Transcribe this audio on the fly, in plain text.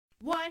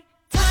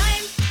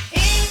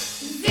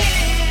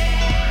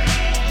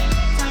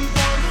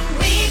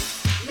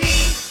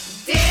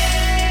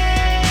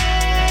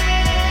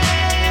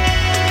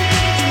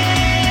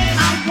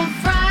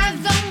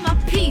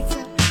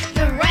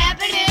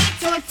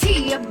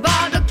a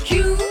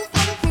barbecue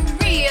from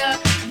Korea.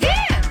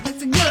 Yeah,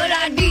 that's a good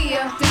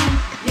idea.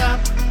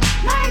 Yuck,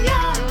 my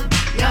yum.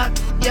 Yuck,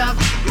 yuck,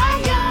 my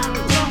yum.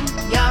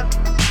 Yuck,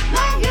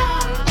 my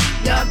yum.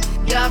 Yuck,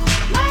 yuck,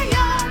 my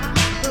yum.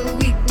 The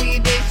weekly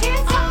dish is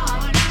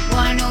on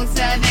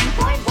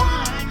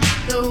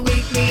 107.1. The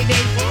weekly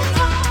dish is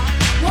on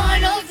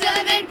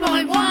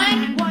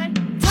 107.1. What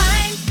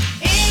time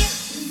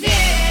is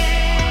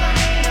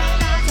it?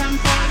 Time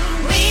for the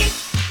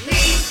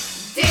weekly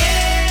dish.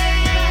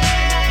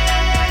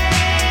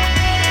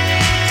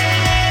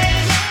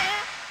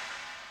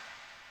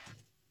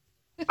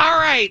 All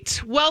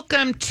right.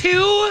 Welcome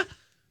to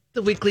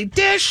the Weekly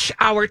Dish,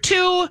 Hour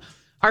 2.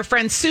 Our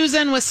friend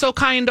Susan was so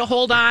kind to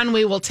hold on.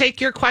 We will take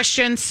your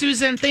question.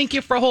 Susan, thank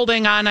you for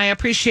holding on. I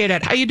appreciate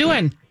it. How you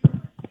doing?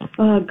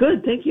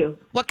 Good, thank you.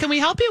 What can we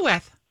help you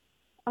with?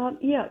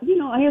 Yeah,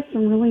 I have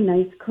some really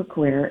nice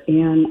cookware,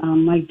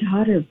 and my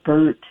daughter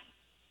burnt,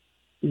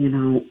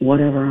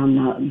 whatever on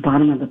the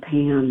bottom of the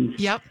pans.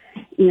 Yep.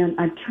 And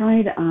I've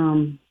tried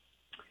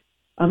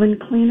oven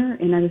cleaner,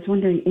 and I was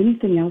wondering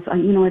anything else. I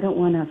don't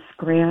want to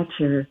scratch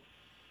or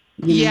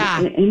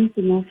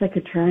anything else I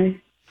could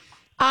try.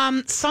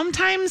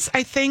 Sometimes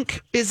I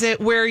think, is it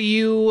where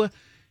you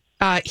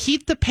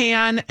heat the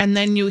pan and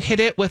then you hit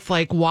it with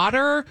like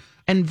water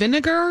and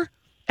vinegar,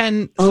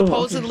 and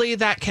supposedly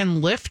that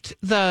can lift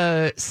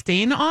the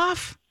stain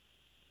off?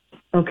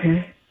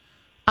 Okay.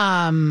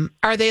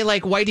 Are they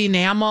like white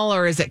enamel,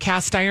 or is it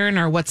cast iron,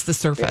 or what's the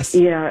surface?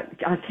 Yeah,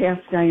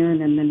 cast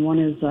iron, and then one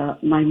is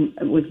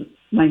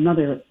my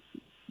mother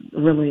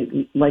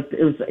really liked it.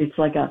 It's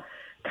like a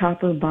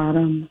copper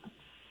bottom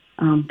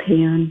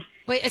pan.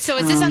 Wait, so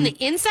is this on the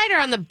inside or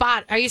on the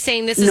bottom? Are you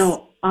saying this is...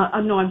 No,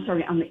 I'm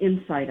sorry, on the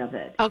inside of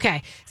it.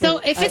 Okay. So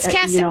if it's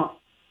cast...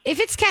 If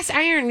it's cast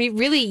iron,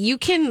 you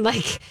can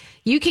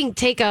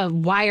take a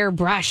wire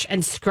brush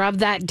and scrub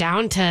that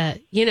down to,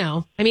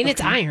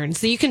 it's iron.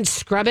 So you can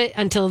scrub it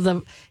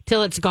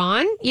till it's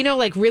gone,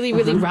 really,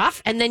 really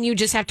rough. And then you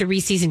just have to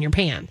re-season your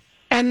pan.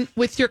 And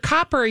with your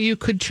copper, you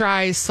could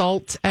try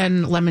salt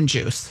and lemon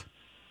juice.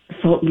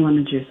 Salt and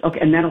lemon juice. Okay.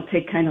 And that'll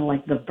take kind of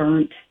like the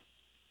burnt.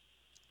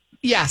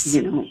 Yes.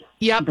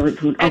 Yep. Burnt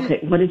food. Okay.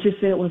 What did you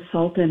say it was?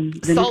 Salt and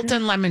vinegar? Salt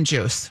and lemon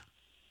juice.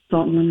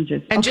 Salt and lemon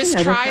juice. And just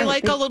try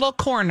like a little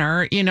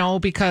corner,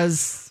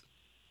 because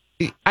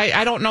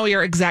I don't know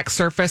your exact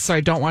surface, so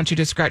I don't want you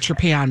to scratch your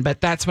pan,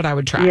 but that's what I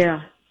would try.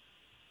 Yeah.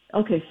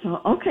 Okay.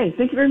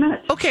 Thank you very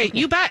much. Okay.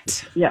 You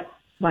bet. Yeah.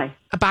 Bye.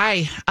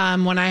 Bye.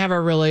 When I have a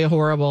really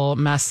horrible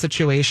mess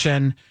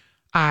situation,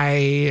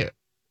 I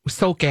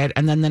soak it,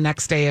 and then the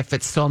next day, if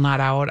it's still not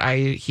out, I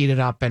heat it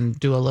up and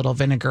do a little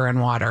vinegar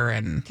and water,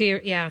 and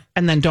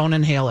then don't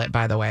inhale it,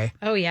 by the way.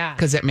 Oh yeah,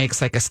 because it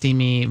makes like a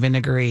steamy,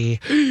 vinegary.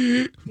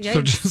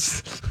 So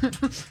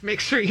just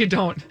make sure you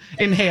don't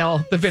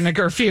inhale the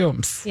vinegar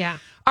fumes. Yeah.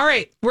 All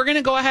right, we're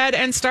gonna go ahead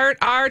and start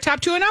our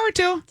top 2 in hour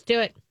 2. Let's do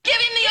it. Give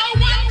him the old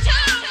 1,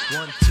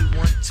 2. 1, 2,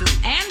 1, 2.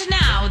 And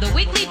now the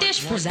Weekly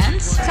Dish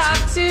presents Top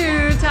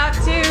 2.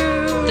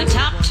 the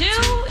top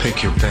 2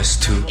 Pick your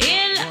best 2.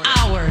 in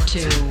hour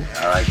 2.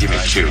 All right, give me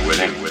 2 with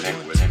it.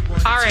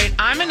 All right,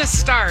 I'm going to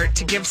start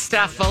to give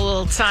Steph a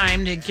little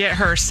time to get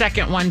her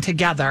second one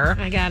together.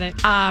 I got it.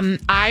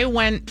 I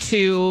went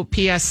to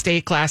PS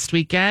Steak last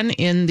weekend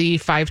in the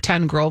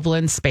 510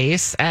 Groveland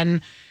space,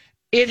 and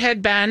it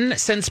had been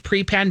since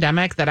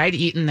pre-pandemic that I'd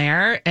eaten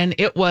there, and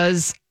it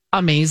was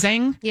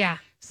amazing. Yeah.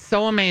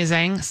 So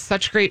amazing.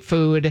 Such great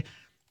food.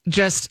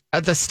 Just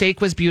the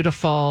steak was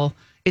beautiful.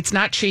 It's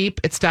not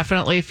cheap. It's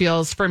definitely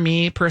feels, for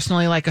me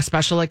personally, like a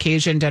special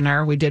occasion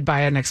dinner. We did buy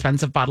an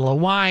expensive bottle of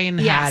wine,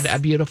 had a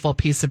beautiful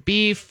piece of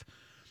beef.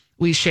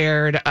 We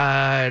shared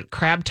a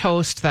crab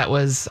toast that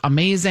was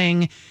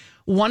amazing.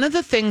 One of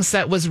the things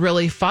that was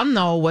really fun,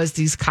 though, was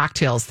these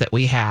cocktails that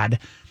we had.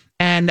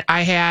 And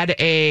I had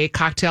a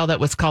cocktail that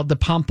was called the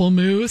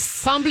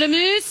Pamplemousse.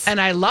 Pamplemousse? And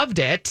I loved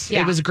it.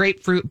 Yeah. It was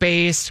grapefruit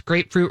based,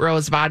 grapefruit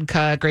rose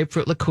vodka,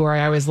 grapefruit liqueur.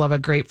 I always love a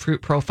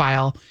grapefruit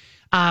profile.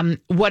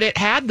 What it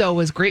had, though,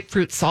 was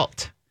grapefruit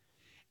salt.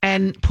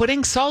 And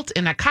putting salt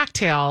in a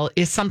cocktail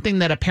is something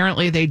that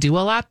apparently they do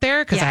a lot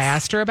there, because I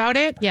asked her about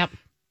it. Yep.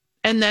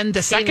 And then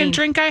the second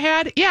drink I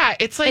had,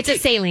 it's like... It's a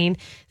saline.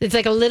 It's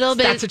like a little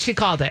bit... That's what she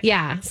called it.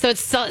 Yeah. So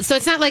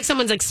it's not like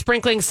someone's like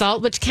sprinkling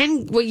salt, which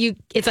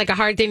it's like a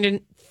hard thing to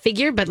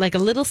figure, but like a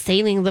little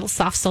saline, little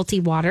soft, salty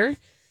water.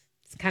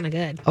 It's kind of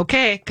good.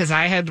 Okay, because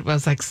I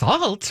was like,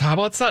 salt? How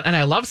about salt? And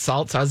I love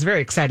salt, so I was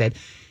very excited.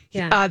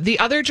 Yeah. The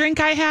other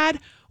drink I had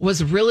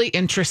was really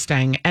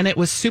interesting, and it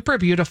was super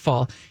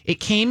beautiful.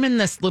 It came in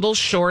this little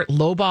short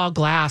lowball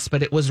glass,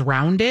 but it was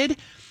rounded.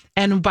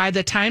 And by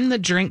the time the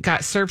drink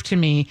got served to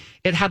me,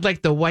 it had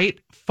like the white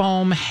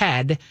foam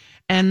head,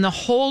 and the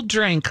whole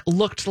drink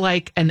looked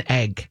like an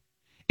egg.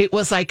 It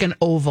was like an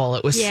oval.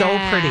 It was so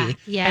pretty.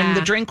 Yeah. And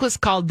the drink was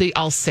called the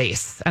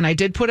Alsace. And I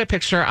did put a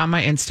picture on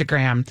my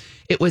Instagram.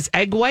 It was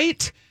egg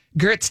white,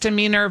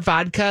 Gewürztraminer,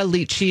 vodka,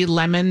 lychee,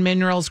 lemon,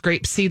 minerals,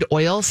 grapeseed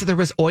oil. So there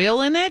was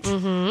oil in it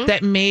that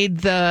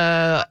made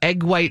the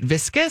egg white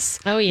viscous.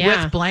 Oh,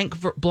 yeah. With blanc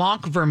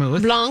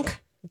vermouth. Blanc.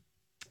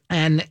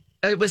 And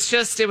it was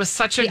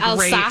such a great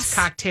Alsace?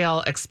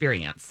 cocktail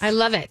experience. I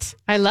love it.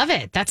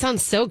 That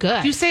sounds so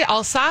good. Do you say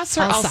Alsace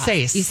or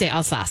Alsace? You say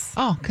Alsace.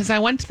 Oh, because I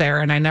went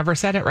there and I never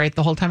said it right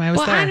the whole time I was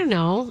Well, there. I don't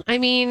know. I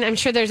mean, I'm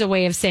sure there's a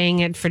way of saying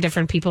it for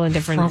different people in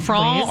different ways.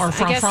 Franc or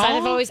I guess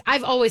franc?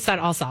 I've always thought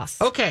Alsace.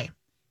 Okay.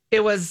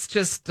 It was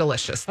just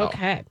delicious, though.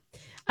 Okay.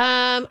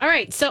 All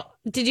right. So,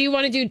 did you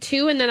want to do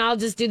 2 and then I'll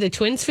just do the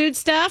twins food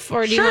stuff,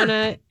 or do you want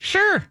to?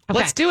 Sure.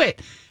 Let's do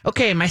it.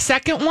 Okay. My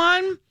second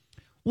one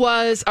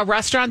was a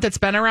restaurant that's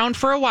been around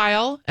for a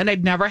while, and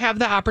I'd never have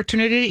the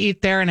opportunity to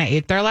eat there, and I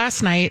ate there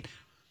last night,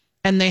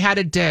 and they had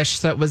a dish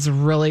that was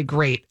really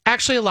great.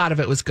 Actually, a lot of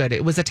it was good.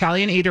 It was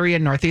Italian eatery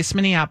in Northeast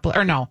Minneapolis,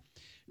 or no,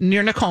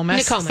 near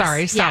Nokomis.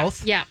 Sorry,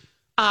 south. Yeah.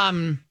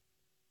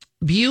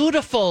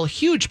 Beautiful,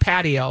 huge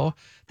patio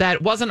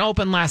that wasn't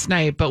open last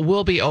night, but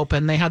will be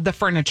open. They had the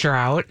furniture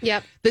out.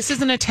 Yep. This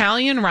is an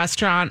Italian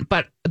restaurant,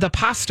 but the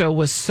pasta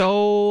was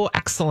so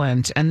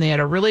excellent, and they had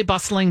a really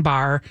bustling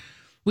bar.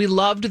 We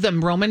loved the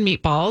Roman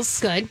meatballs.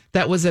 Good.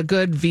 That was a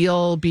good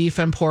veal, beef,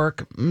 and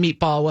pork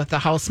meatball with a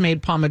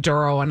house-made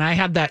pomodoro, and I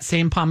had that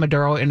same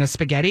pomodoro in a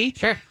spaghetti.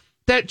 Sure.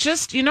 That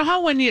just, you know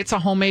how when it's a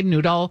homemade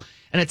noodle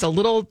and it's a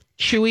little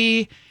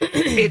chewy,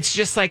 it's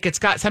just like it's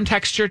got some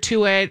texture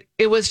to it.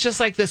 It was just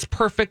like this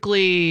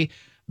perfectly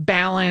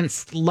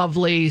balanced,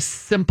 lovely,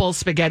 simple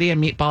spaghetti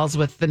and meatballs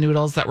with the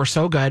noodles that were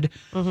so good.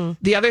 Mm-hmm.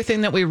 The other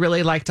thing that we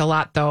really liked a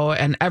lot, though,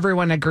 and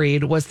everyone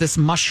agreed, was this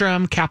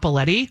mushroom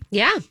cappelletti.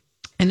 Yeah.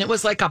 And it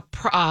was like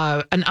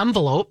an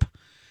envelope,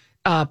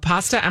 a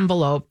pasta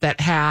envelope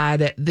that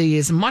had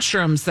these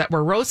mushrooms that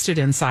were roasted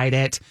inside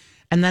it.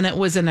 And then it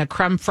was in a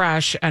creme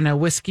fraiche and a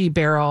whiskey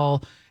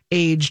barrel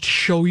aged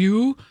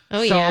shoyu.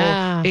 Oh, so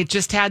yeah. it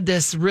just had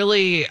this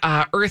really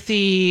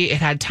earthy,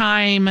 it had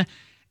thyme.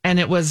 And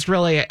it was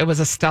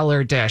a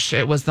stellar dish.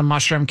 It was the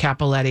mushroom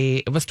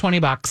cappelletti. It was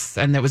 $20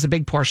 and it was a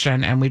big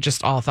portion. And we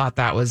just all thought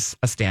that was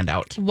a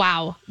standout.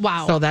 Wow.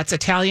 So that's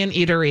Italian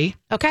eatery.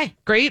 Okay.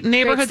 Great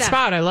neighborhood Great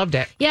spot. I loved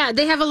it. Yeah,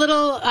 they have a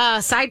little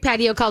side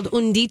patio called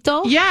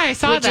Undito. Yeah, I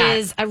saw which that. Which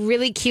is a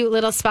really cute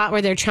little spot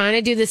where they're trying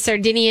to do the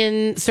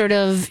Sardinian sort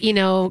of,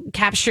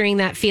 capturing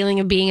that feeling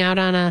of being out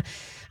on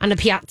a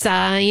piazza,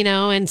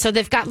 and so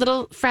they've got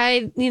little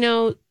fried,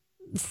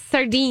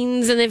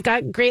 sardines, and they've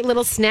got great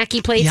little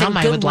snacky plates. Yum, and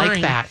I good would wine.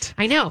 like that.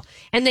 I know,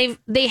 and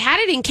they had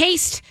it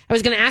encased. I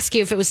was going to ask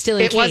you if it was still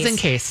encased. It was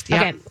encased.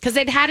 Yeah. Okay, because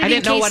they'd had it. I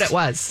didn't know encased, what it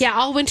was. Yeah,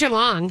 all winter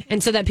long,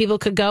 and so that people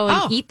could go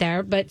and eat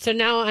there. But so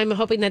now I'm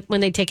hoping that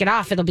when they take it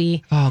off, it'll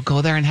be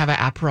go there and have an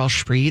Aperol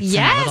spritz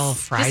and a little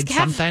fried just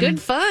have something.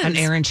 Good fun. An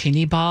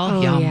arancini ball.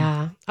 Oh, Yum.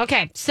 yeah.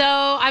 Okay, so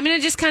I'm going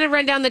to just kind of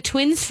run down the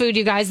Twins food,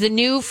 you guys, the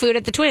new food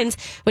at the Twins,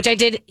 which I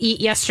did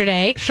eat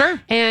yesterday. Sure.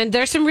 And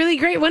there's some really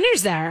great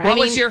winners there. What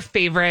was your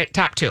favorite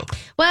top 2?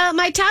 Well,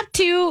 my top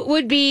 2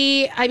 would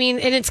be, and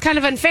it's kind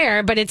of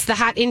unfair, but it's the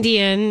hot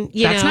Indian,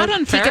 That's not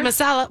unfair. tikka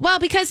masala. Well,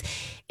 because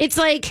it's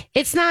like,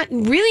 it's not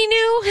really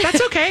new.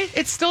 That's okay.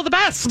 It's still the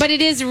best. But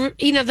it is,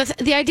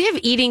 the idea of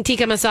eating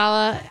tikka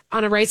masala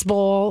on a rice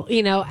bowl,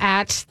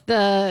 at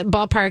the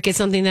ballpark is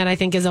something that I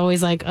think is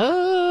always like,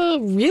 oh,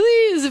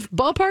 really? Is it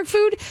ballpark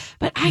food?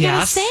 But I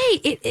gotta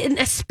say, and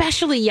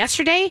especially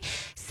yesterday,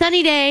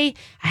 sunny day,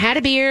 I had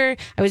a beer,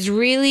 I was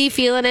really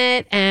feeling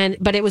it,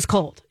 but it was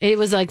cold. It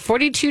was like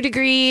 42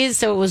 degrees,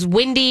 so it was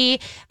windy.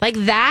 Like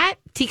that,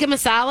 tikka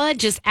masala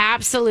just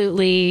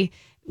absolutely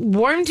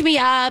warmed me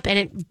up, and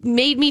it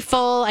made me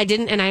full. It's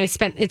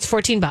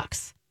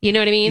 $14. You know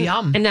what I mean?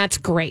 Yum. And that's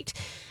great.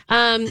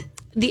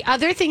 The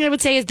other thing I would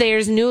say is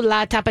there's new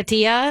La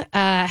Tapatia,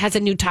 has a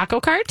new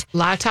taco cart.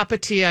 La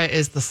Tapatia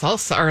is the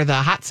salsa or the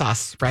hot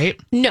sauce, right?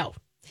 No.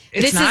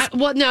 It's not?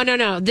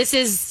 No. This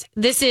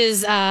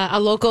is a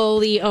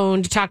locally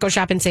owned taco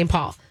shop in St.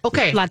 Paul.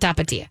 Okay. La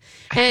Tapatia.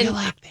 I feel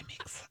like they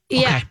make some.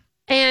 Yeah. Okay.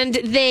 And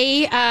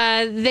they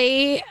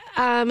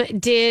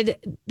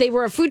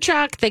were a food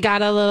truck. They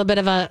got a little bit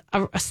of a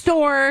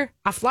store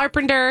off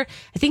Larpenteur.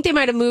 I think they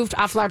might have moved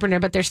off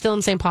Larpenteur, but they're still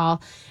in St.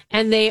 Paul.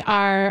 And they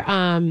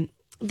are,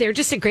 they're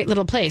just a great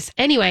little place.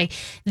 Anyway,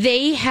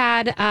 they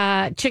had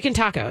chicken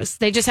tacos.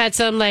 They just had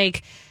some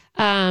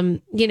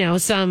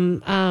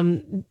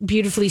some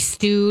beautifully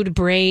stewed,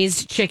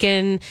 braised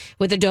chicken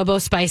with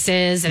adobo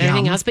spices and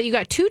everything else. But you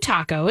got 2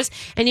 tacos,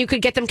 and you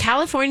could get them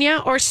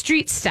California or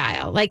street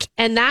style.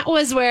 And that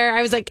was where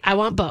I was like, I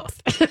want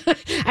both.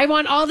 I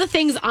want all the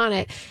things on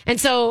it. And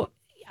so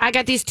I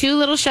got these 2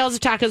 little shells of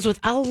tacos with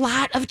a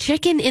lot of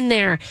chicken in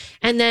there.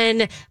 And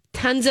then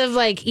tons of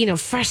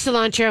fresh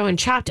cilantro and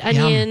chopped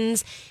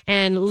onions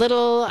and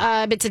little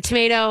bits of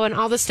tomato and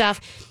all the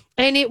stuff.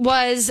 And it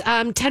was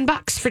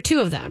 $10 for 2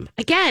 of them.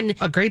 Again,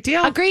 a great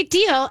deal.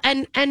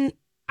 And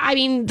I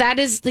mean, that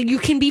is, you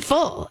can be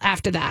full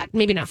after that.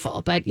 Maybe not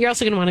full, but you're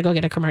also going to want to go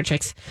get a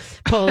Kramarczyk's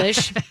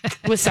Polish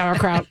with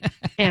sauerkraut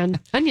and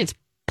onions.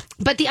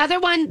 But the other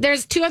one,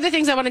 there's 2 other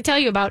things I want to tell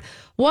you about.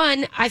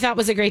 One, I thought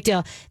was a great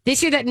deal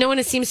this year that no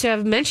one seems to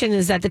have mentioned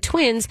is that the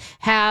Twins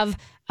have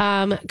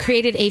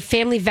created a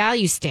family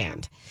value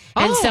stand.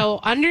 And so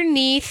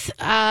underneath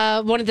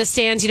one of the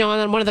stands,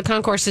 on one of the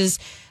concourses,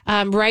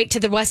 right to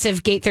the west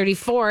of Gate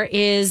 34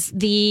 is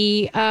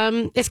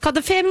it's called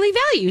the Family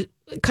Value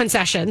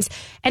Concessions.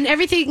 And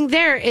everything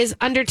there is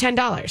under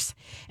 $10.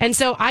 And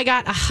so I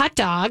got a hot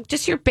dog,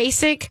 just your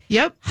basic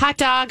hot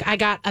dog. I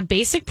got a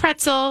basic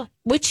pretzel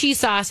with cheese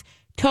sauce,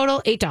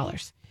 total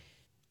 $8.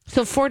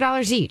 So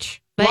 $4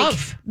 each.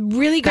 Love.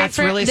 Really great. That's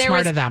really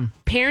smart of them.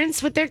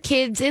 Parents with their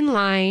kids in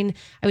line.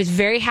 I was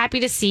very happy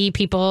to see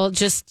people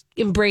just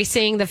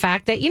embracing the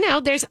fact that,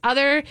 there's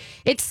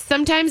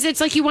sometimes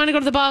it's like you want to go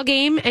to the ball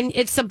game and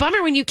it's a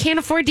bummer when you can't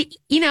afford to,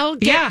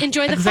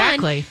 enjoy the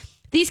fun.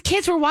 These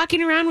kids were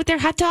walking around with their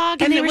hot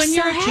dog and they were when so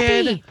you're a happy.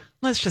 kid,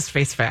 let's just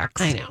face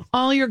facts. I know.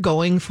 All you're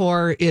going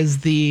for is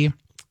the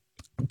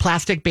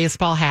plastic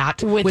baseball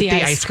hat with the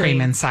ice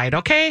cream inside,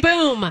 okay?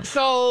 Boom.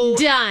 So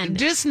done.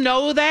 Just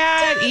know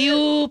that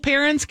you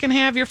parents can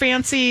have your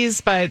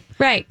fancies, but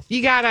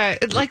you gotta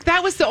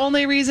that was the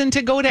only reason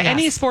to go to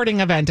any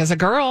sporting event as a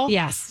girl.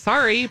 Yes.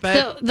 Sorry,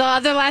 but the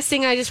other last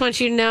thing I just want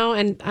you to know,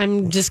 and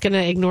I'm just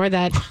gonna ignore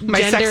that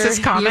my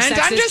sexist comment.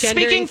 I'm just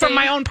speaking from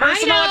my own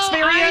personal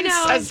experience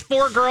as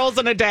 4 girls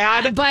and a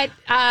dad. But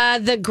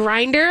the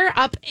grinder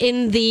up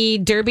in the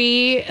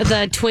Derby,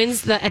 the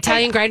Twins, the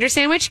Italian grinder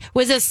sandwich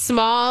was a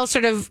small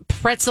sort of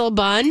pretzel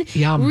bun.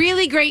 Yum.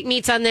 Really great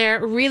meats on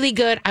there. Really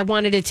good. I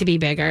wanted it to be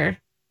bigger.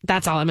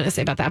 That's all I'm going to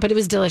say about that. But it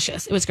was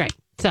delicious. It was great.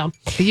 So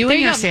you and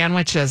your go.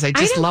 sandwiches. I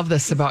just love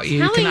this about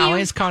you. You can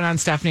always count on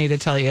Stephanie to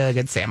tell you a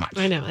good sandwich.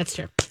 I know. That's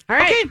true. All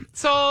right. Okay.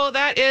 So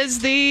that is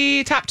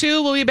the top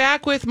 2. We'll be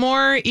back with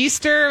more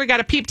Easter. We got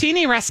a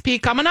Peeptini recipe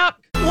coming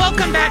up.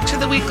 Welcome back to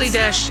the Weekly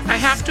Dish. I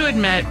have to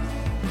admit,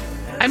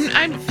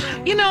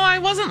 I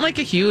wasn't like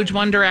a huge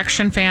One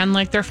Direction fan.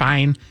 Like, they're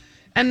fine.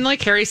 And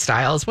like Harry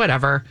Styles,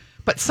 whatever.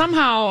 But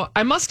somehow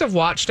I must have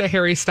watched a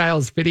Harry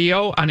Styles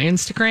video on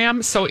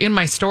Instagram. So in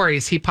my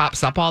stories, he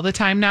pops up all the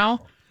time now.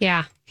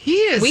 Yeah. He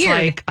is weird.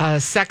 Like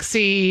a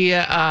sexy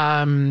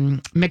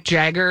Mick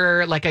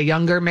Jagger, like a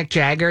younger Mick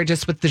Jagger,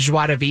 just with the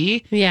joie de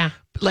vivre. Yeah.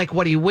 Like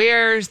what he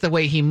wears, the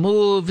way he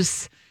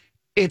moves.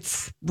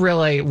 It's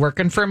really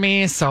working for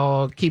me.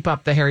 So keep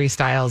up the Harry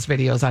Styles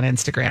videos on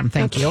Instagram.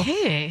 Thank you.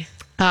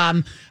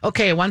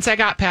 Okay, once I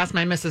got past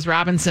my Mrs.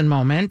 Robinson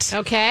moment.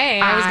 Okay,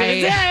 I was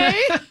going to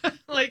say.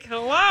 Like,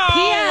 hello,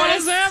 what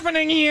is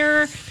happening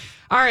here?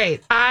 All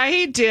right,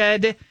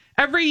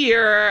 every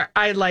year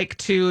I like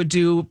to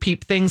do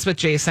peep things with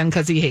Jason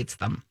because he hates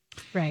them.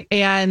 Right.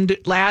 And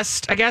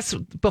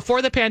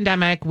before the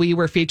pandemic, we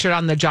were featured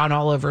on the John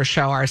Oliver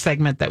Show, our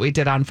segment that we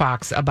did on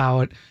Fox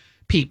about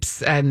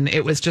peeps. And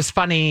it was just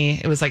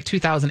funny. It was like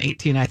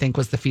 2018, I think,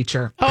 was the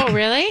feature. Oh,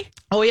 really?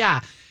 Oh,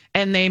 yeah.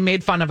 And they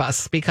made fun of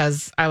us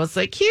because I was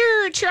like,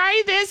 here,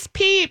 try this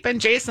peep. And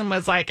Jason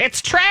was like,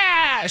 it's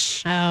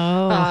trash.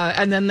 Oh.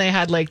 And then they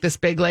had like this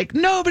big, like,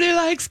 nobody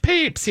likes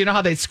peeps. You know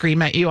how they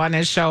scream at you on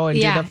his show and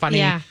do the funny.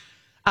 Yeah.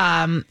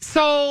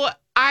 So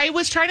I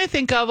was trying to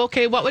think of,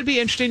 okay, what would be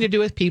interesting to do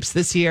with peeps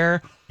this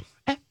year?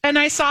 And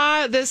I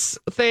saw this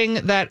thing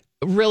that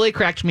really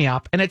cracked me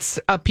up, and it's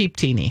a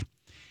Peeptini.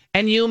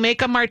 And you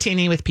make a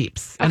martini with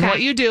peeps. And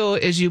what you do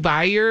is you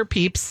buy your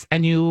peeps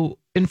and you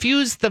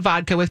infuse the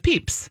vodka with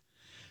peeps.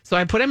 So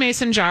I put a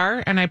mason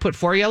jar and I put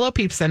 4 yellow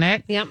peeps in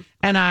it. Yep.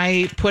 And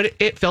I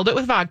filled it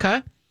with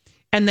vodka.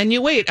 And then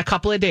you wait a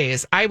couple of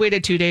days. I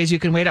waited 2 days. You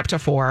can wait up to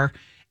 4.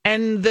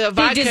 And the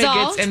vodka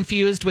gets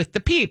infused with the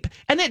peep.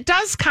 And it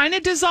does kind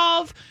of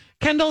dissolve.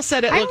 Kendall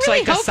said it looks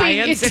like a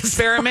science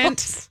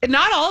experiment.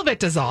 Not all of it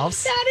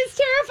dissolves. That is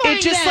terrifying.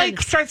 It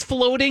just starts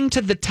floating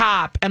to the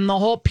top and the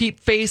whole peep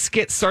face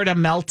gets sort of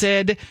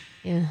melted.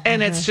 Yeah.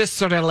 And it's just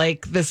sort of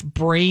like this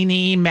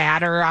brainy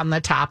matter on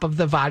the top of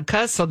the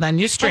vodka. So then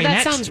you strain it.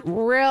 That sounds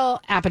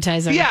real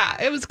appetizing. Yeah,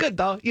 it was good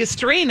though. You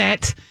strain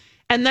it.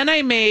 And then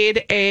I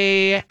made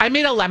a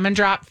lemon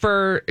drop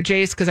for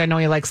Jace because I know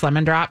he likes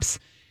lemon drops.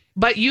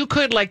 But you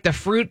could, like, the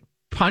fruit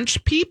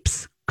punch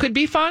peeps could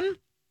be fun.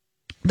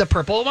 The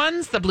purple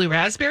ones, the blue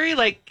raspberry,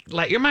 like,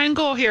 let your mind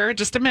go here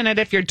just a minute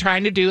if you're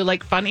trying to do,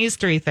 like, fun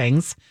Eastery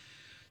things.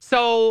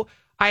 So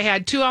I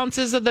had 2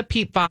 ounces of the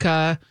peep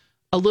vodka,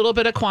 a little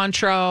bit of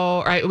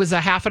Cointreau, right? It was a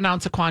half an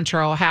ounce of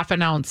Cointreau, half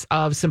an ounce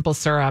of simple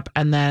syrup,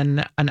 and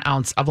then an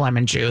ounce of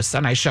lemon juice.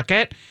 And I shook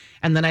it.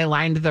 And then I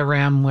lined the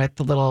rim with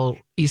the little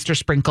Easter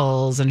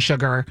sprinkles and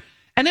sugar.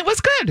 And it was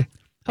good.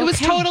 It was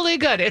totally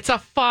good. It's a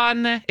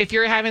fun, if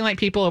you're having like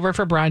people over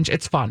for brunch,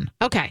 it's fun.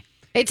 Okay.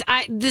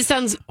 This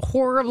sounds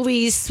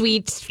horribly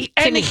sweet.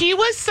 And he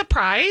was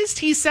surprised.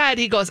 He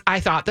goes,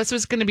 I thought this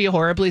was going to be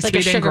horribly like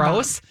sweet and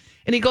gross. Bomb.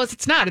 And he goes,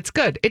 it's not. It's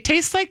good. It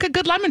tastes like a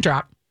good lemon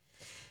drop.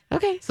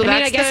 Okay. So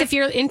I guess if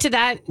you're into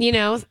that,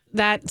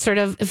 that sort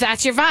of, if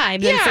that's your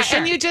vibe, then for sure.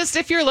 And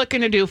if you're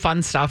looking to do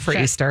fun stuff for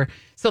Easter.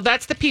 So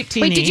that's the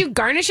Peeptini. Wait, did you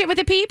garnish it with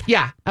a peep?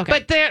 Yeah. Okay.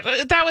 But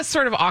that was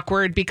sort of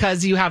awkward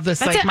because you have this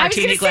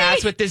martini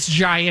glass with this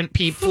giant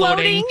peep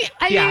floating.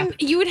 I mean,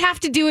 you would have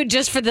to do it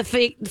just for the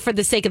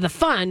sake of the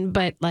fun,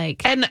 but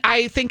like. And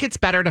I think it's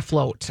better to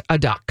float a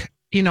duck.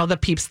 The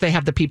peeps, they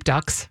have the peep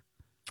ducks.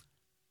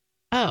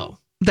 Oh.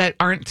 that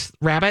aren't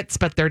rabbits,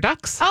 but they're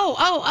ducks.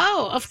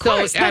 Of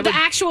course. No, the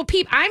actual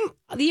peep.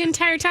 The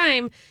entire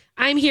time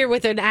I'm here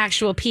with an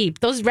actual peep.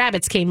 Those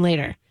rabbits came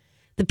later.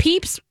 The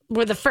peeps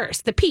were the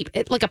first. The peep.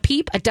 Like a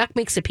peep, a duck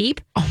makes a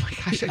peep. Oh my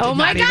gosh, I did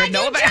not even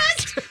know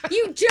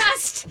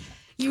that.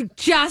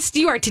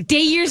 You are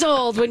today years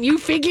old when you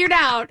figured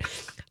out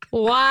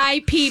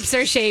why peeps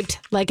are shaped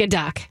like a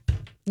duck.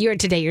 You are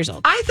today years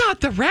old. I thought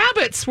the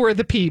rabbits were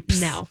the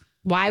peeps. No.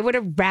 Why would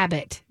a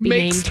rabbit be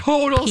Makes named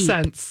total Peep?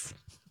 sense.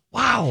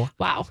 Wow.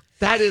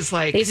 That is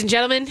like... Ladies and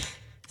gentlemen,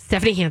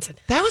 Stephanie Hansen.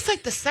 That was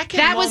like the second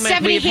That was moment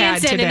Stephanie we've had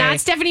Hansen today. and not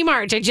Stephanie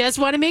March. I just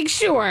want to make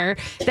sure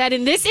that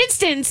in this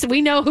instance,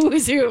 we know who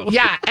is who.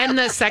 Yeah, and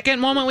the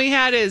second moment we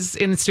had is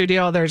in the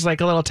studio, there's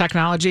like a little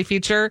technology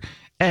feature,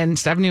 and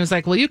Stephanie was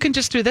like, well, you can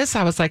just do this.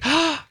 I was like,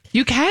 oh,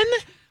 you can?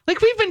 Like,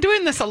 we've been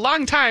doing this a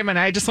long time, and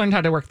I just learned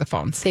how to work the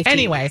phones.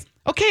 Anyway,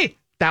 okay,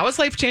 that was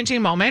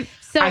life-changing moment.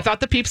 So, I thought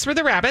the peeps were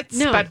the rabbits,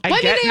 but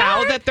I get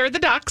now that they're the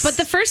ducks. But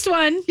the first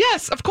one...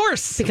 Yes, of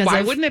course. Because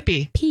why wouldn't it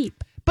be?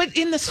 Peep. But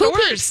in the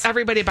stores,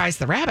 everybody buys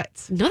the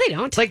rabbits. No, they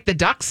don't. Like, the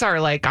ducks are,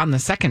 like, on the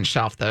second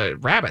shelf. The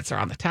rabbits are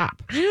on the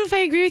top. I don't know if I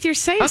agree with your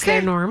science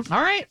there, Norm.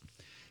 All right.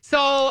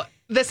 So,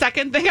 the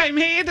second thing I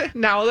made,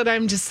 now that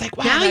I'm just like,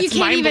 wow, now that's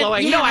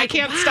mind-blowing. Yeah, I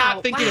can't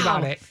stop thinking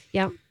about it.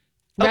 Yep.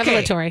 Okay.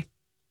 Revelatory.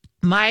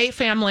 My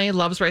family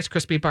loves Rice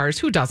Krispie bars.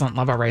 Who doesn't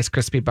love a Rice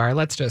Krispie bar?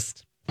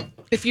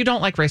 If you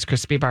don't like Rice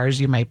Krispie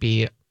bars, you might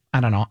be, I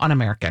don't know,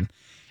 un-American.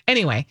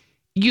 Anyway,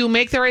 you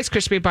make the Rice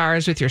Krispie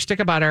bars with your stick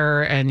of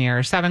butter and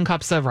your 7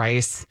 cups of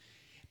rice.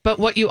 But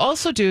what you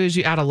also do is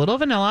you add a little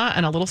vanilla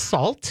and a little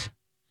salt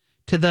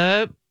to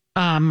the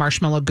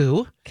marshmallow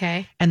goo.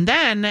 Okay. And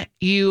then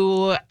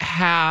you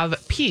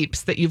have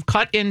peeps that you've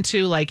cut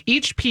into, like,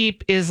 each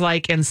peep is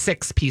like in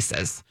 6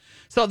 pieces.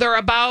 So they're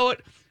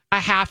about a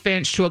 1/2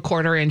 inch to a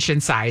 1/4 inch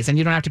in size, and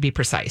you don't have to be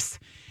precise.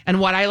 And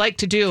what I like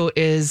to do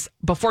is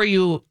before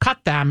you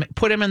cut them,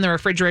 put them in the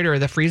refrigerator or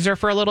the freezer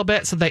for a little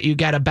bit so that you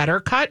get a better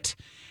cut.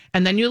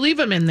 And then you leave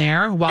them in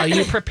there while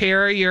you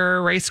prepare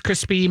your Rice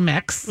Krispie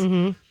mix.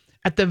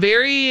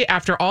 Mm-hmm.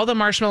 After all the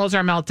marshmallows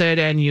are melted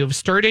and you've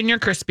stirred in your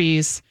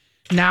Krispies,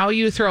 now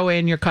you throw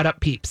in your cut up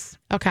peeps.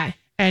 Okay.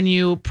 And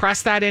you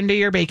press that into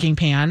your baking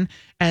pan.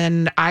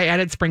 And I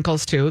added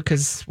sprinkles too,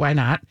 because why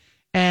not?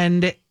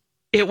 And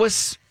it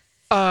was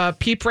a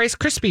Peep Rice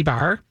Krispie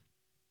bar.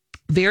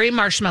 Very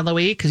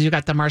marshmallowy because you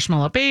got the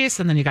marshmallow base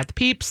and then you got the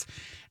peeps.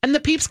 And the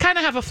peeps kind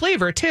of have a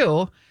flavor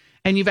too.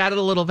 And you've added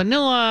a little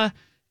vanilla.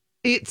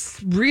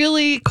 It's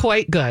really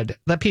quite good,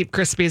 the Peep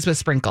Krispies with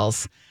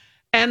sprinkles.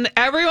 And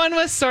everyone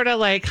was sort of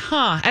like,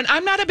 huh. And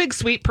I'm not a big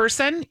sweet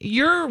person.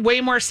 You're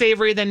way more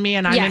savory than me,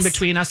 and I'm in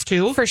between us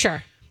two. For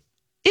sure.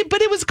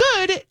 But it was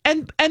good.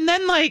 And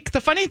then, like,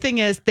 the funny thing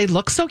is, they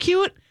look so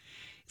cute.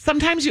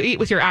 Sometimes you eat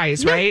with your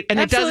eyes, right? And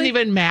absolutely. It doesn't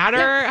even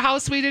matter how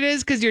sweet it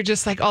is because you're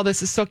just like, oh,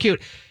 this is so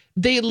cute.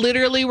 They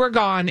literally were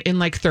gone in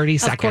like 30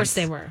 seconds. Of course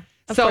they were.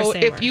 So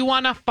if you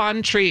want a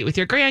fun treat with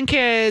your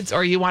grandkids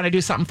or you want to do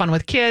something fun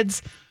with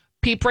kids,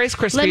 Peep Rice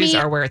Krispies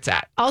are where it's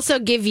at. Also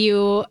give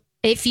you,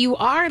 if you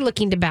are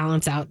looking to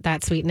balance out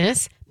that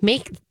sweetness,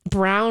 make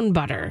brown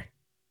butter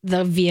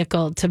the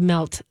vehicle to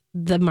melt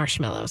the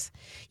marshmallows.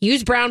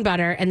 Use brown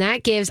butter, and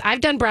that gives,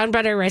 I've done brown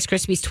butter Rice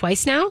Krispies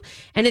twice now,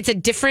 and it's a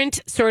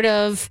different sort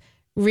of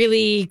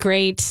really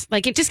great,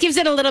 like it just gives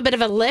it a little bit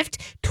of a lift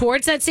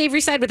towards that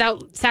savory side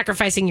without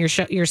sacrificing your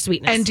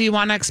sweetness. And do you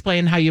want to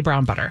explain how you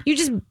brown butter? You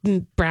just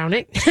brown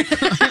it.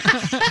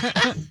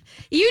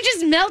 You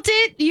just melt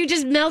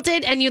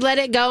it and you let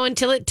it go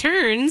until it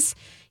turns.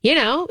 You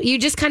know, you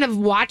just kind of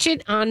watch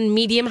it on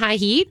medium high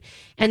heat,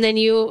 and then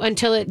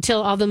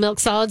until all the milk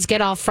solids get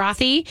all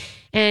frothy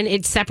and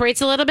it separates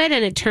a little bit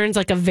and it turns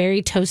like a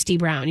very toasty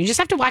brown. You just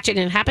have to watch it,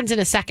 and it happens in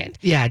a second.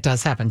 Yeah, it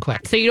does happen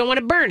quick. So you don't want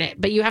to burn it,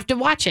 but you have to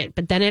watch it.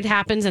 But then it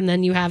happens, and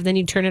then you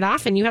turn it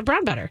off and you have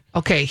brown butter.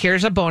 Okay,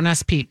 here's a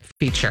bonus Peep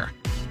feature.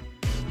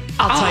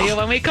 I'll tell you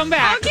when we come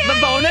back. Okay. The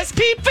bonus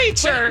Peep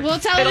feature. We'll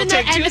tell it in the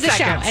end of the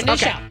show. End of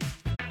the show.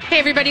 Hey,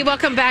 everybody,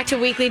 welcome back to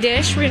Weekly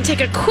Dish. We're going to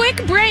take a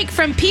quick break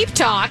from Peep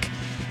Talk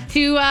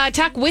to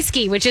talk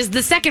whiskey, which is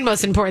the second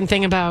most important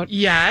thing about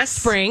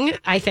spring,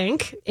 I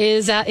think,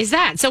 is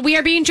that. So we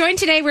are being joined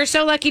today. We're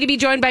so lucky to be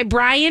joined by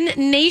Brian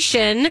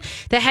Nation,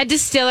 the head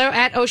distiller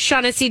at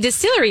O'Shaughnessy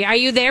Distillery. Are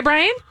you there,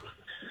 Brian?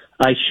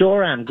 I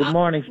sure am. Good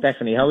morning,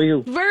 Stephanie. How are you?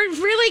 We're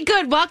really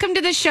good. Welcome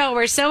to the show.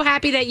 We're so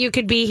happy that you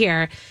could be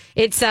here.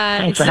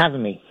 Thanks for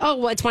having me. Oh,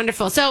 well, it's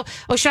wonderful. So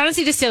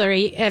O'Shaughnessy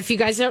Distillery, if you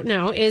guys don't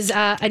know, is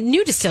a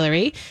new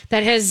distillery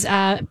that has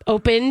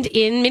opened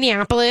in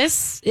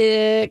Minneapolis,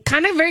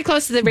 kind of very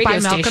close to the radio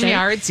station. By Malcolm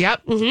Yards,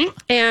 yep. Mm-hmm.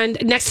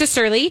 And next to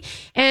Surly.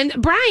 And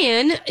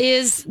Brian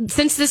is,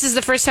 since this is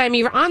the first time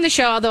you were on the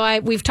show, although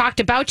we've talked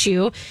about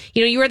you,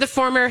 you were the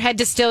former head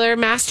distiller,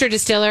 master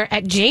distiller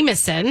at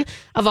Jameson,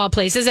 of all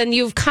places, and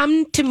you've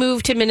come to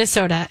move to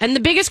Minnesota. And the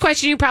biggest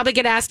question you probably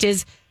get asked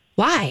is,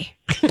 why?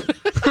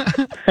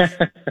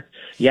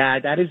 Yeah,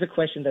 that is a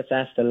question that's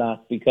asked a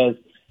lot because,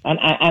 and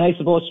I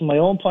suppose from my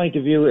own point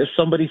of view, if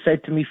somebody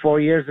said to me 4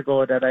 years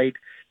ago that I'd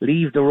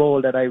leave the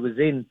role that I was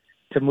in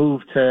to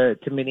move to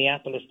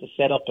Minneapolis to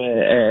set up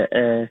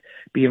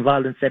be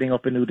involved in setting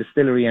up a new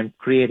distillery and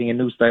creating a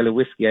new style of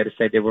whiskey, I'd have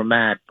said they were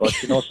mad.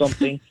 But you know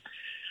something?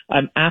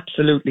 I'm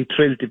absolutely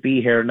thrilled to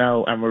be here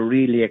now, and we're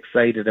really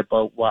excited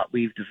about what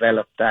we've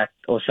developed at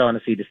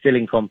O'Shaughnessy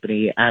Distilling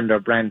Company and our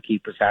brand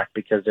Keeper's Heart,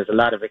 because there's a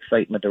lot of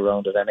excitement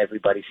around it and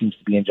everybody seems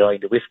to be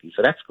enjoying the whiskey.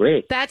 So that's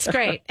great. That's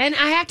great. And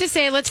I have to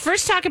say, let's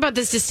first talk about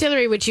this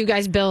distillery which you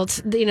guys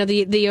built, you know,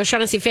 the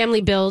O'Shaughnessy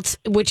family built,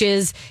 which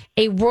is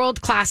a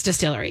world-class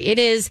distillery. It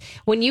is,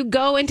 when you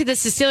go into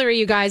this distillery,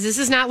 you guys, this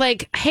is not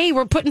like, hey,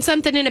 we're putting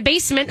something in a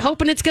basement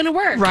hoping it's going to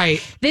work. Right.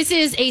 This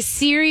is a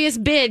serious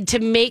bid to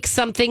make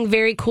something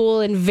very cool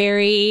and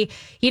very,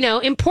 you know,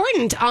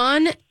 important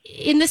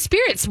in the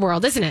spirits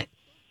world, isn't it?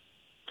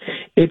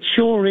 It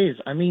sure is.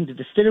 I mean, the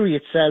distillery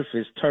itself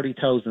is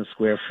 30,000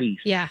 square feet.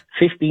 Yeah.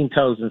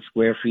 15,000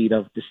 square feet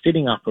of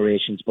distilling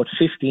operations, but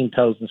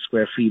 15,000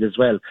 square feet as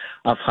well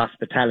of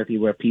hospitality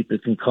where people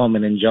can come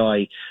and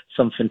enjoy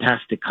some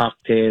fantastic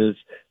cocktails,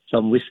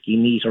 some whiskey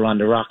neat or on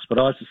the rocks, but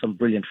also some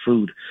brilliant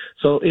food.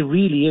 So it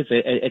really is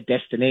a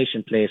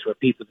destination place where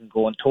people can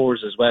go on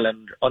tours as well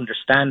and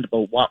understand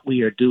about what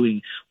we are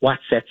doing, what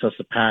sets us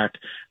apart,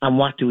 and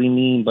what do we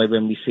mean by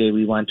when we say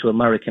we want to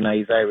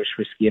Americanize Irish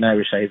whiskey and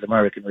Irishize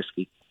American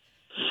whiskey.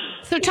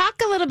 So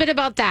talk a little bit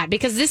about that,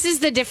 because this is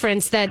the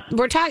difference that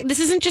we're talking. This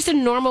isn't just a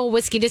normal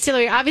whiskey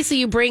distillery. Obviously,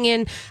 you bring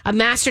in a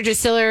master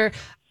distiller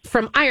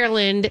from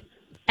Ireland,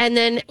 and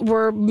then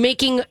we're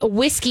making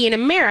whiskey in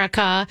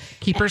America.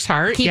 Keeper's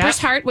Heart. Keeper's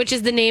Heart, which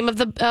is the name of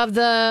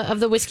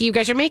the whiskey you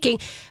guys are making.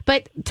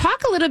 But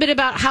talk a little bit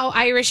about how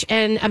Irish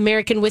and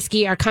American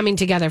whiskey are coming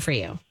together for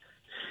you.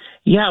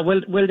 Yeah, well,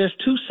 there's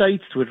two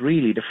sides to it,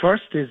 really. The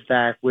first is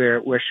that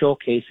we're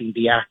showcasing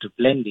the art of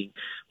blending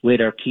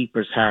with our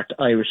Keeper's Heart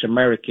Irish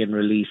American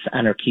release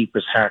and our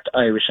Keeper's Heart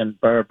Irish and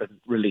Bourbon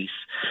release.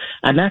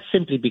 And that's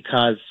simply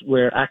because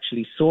we're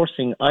actually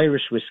sourcing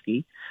Irish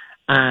whiskey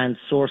and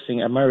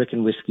sourcing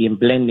American whiskey and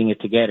blending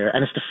it together.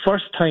 And it's the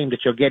first time that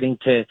you're getting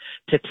to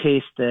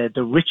taste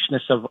the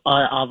richness of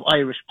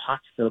Irish pot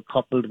still,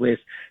 coupled with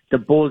the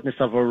boldness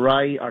of a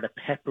rye or the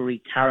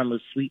peppery caramel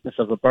sweetness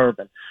of a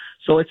bourbon.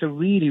 So it's a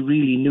really,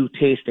 really new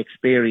taste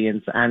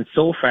experience, and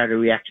so far the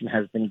reaction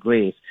has been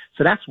great.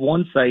 So that's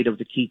one side of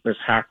the Keeper's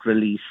Heart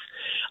release.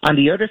 On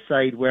the other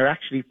side, we're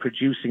actually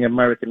producing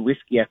American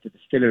whiskey at the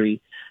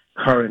distillery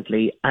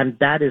currently, and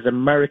that is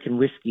American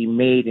whiskey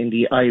made in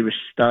the Irish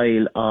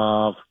style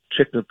of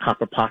triple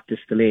copper pot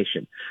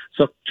distillation.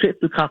 So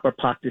triple copper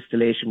pot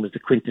distillation was the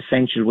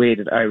quintessential way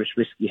that Irish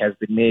whiskey has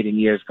been made in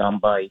years gone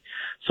by.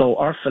 So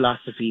our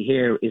philosophy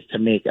here is to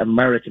make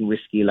American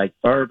whiskey like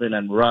bourbon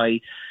and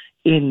rye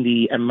in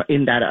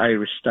that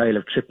Irish style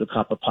of triple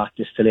copper pot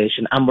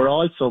distillation. And we're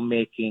also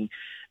making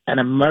an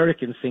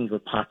American single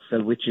pot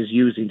still, which is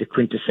using the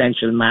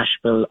quintessential mash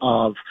bill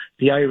of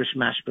the Irish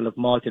mash bill of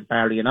malted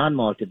barley and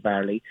unmalted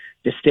barley,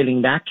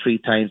 distilling that 3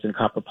 times in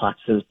copper pot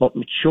stills, but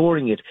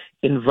maturing it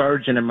in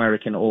virgin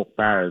American oak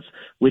barrels,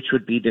 which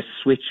would be the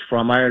switch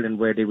from Ireland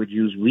where they would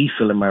use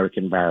refill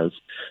American barrels.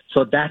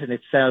 So that in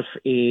itself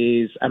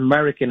is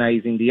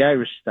Americanizing the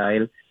Irish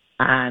style.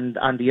 And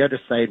on the other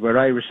side, we're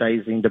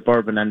Irishizing the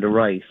bourbon and the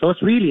rye. So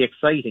it's really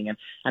exciting.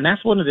 And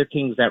that's one of the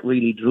things that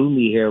really drew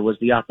me here, was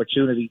the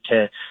opportunity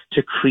to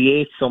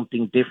create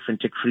something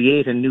different, to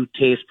create a new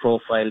taste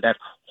profile that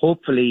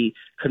hopefully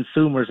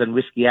consumers and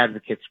whiskey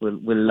advocates will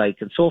like.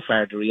 And so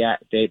far,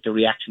 the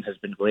reaction has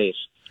been great.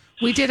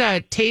 We did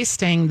a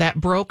tasting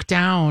that broke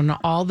down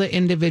all the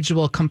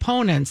individual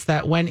components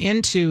that went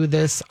into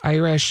this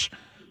Irish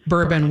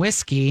bourbon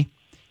whiskey.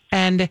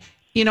 And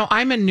you know,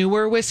 I'm a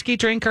newer whiskey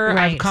drinker.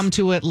 Right. I've come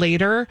to it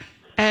later.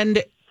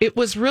 And it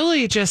was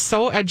really just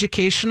so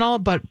educational,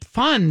 but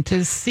fun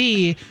to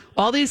see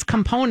all these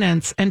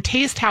components and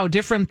taste how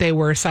different they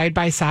were side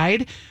by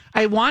side.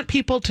 I want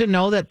people to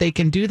know that they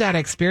can do that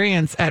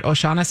experience at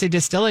O'Shaughnessy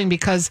Distilling,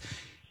 because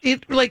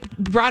it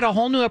brought a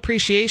whole new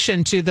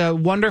appreciation to the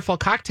wonderful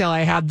cocktail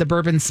I had, the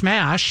Bourbon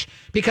Smash,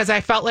 because I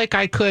felt like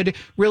I could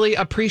really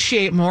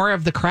appreciate more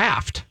of the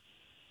craft.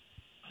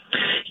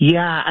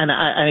 Yeah, and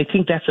I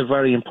think that's a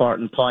very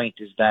important point,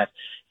 is that,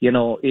 you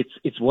know,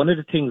 it's one of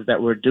the things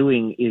that we're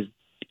doing is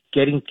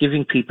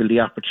giving people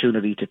the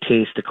opportunity to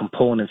taste the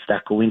components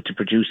that go into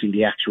producing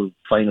the actual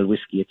final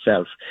whiskey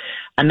itself.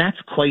 And that's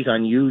quite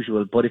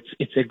unusual, but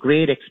it's a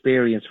great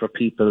experience for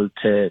people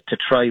to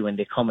try when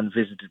they come and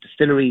visit the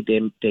distillery.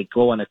 They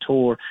go on a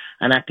tour,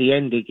 and at the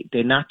end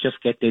they don't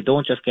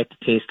just get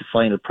to taste the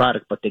final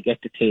product, but they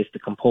get to taste the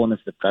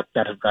components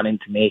that have gone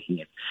into making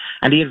it.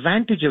 And the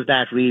advantage of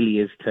that really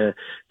is to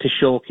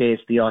showcase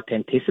the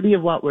authenticity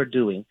of what we're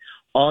doing,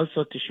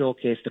 also to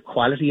showcase the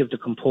quality of the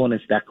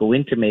components that go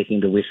into making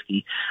the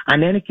whiskey.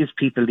 And then it gives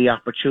people the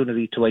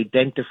opportunity to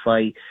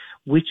identify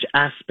which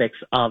aspects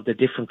of the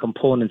different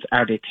components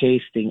are they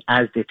tasting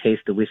as they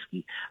taste the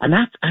whiskey. And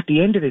that's, at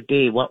the end of the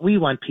day, what we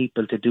want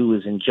people to do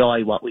is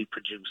enjoy what we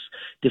produce.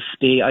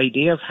 The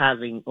idea of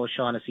having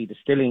O'Shaughnessy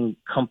Distilling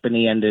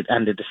Company and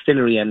the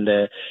distillery and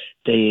the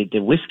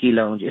whiskey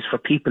lounge is for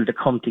people to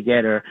come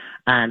together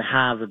and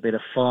have a bit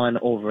of fun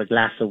over a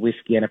glass of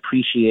whiskey and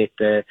appreciate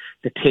the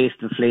taste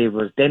and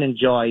flavours, then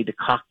enjoy the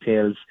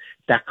cocktails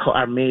that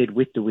are made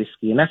with the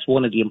whiskey. And that's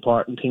one of the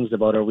important things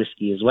about our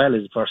whiskey as well,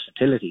 is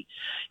versatility.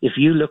 If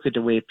you look at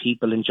the way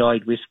people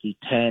enjoyed whiskey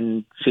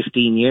 10,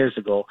 15 years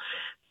ago,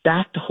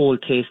 that whole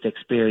taste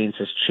experience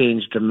has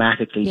changed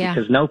dramatically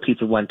because now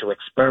people want to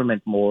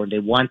experiment more. They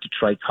want to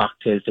try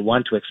cocktails. They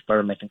want to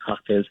experiment in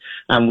cocktails.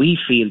 And we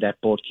feel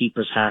that both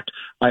Keeper's Heart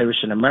Irish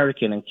and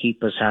American and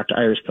Keeper's Heart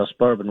Irish plus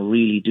Bourbon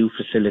really do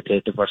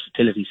facilitate the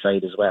versatility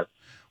side as well.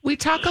 We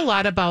talk a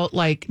lot about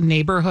like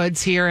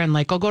neighborhoods here and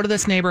like, I'll go to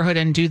this neighborhood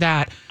and do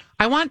that.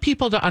 I want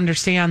people to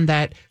understand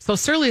that. So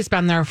Surly's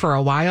been there for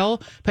a while,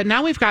 but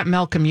now we've got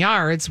Malcolm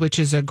Yards, which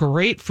is a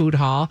great food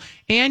hall.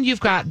 And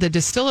you've got the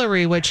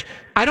distillery, which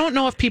I don't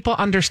know if people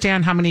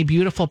understand how many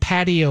beautiful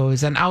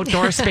patios and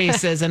outdoor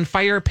spaces and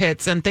fire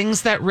pits and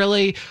things that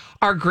really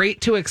are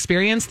great to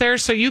experience there.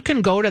 So you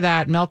can go to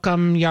that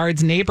Malcolm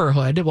Yards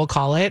neighborhood, we'll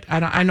call it.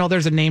 I know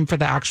there's a name for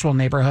the actual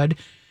neighborhood.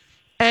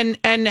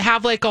 And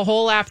have like a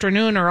whole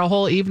afternoon or a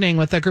whole evening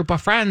with a group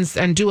of friends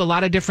and do a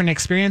lot of different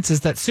experiences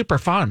that's super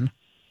fun.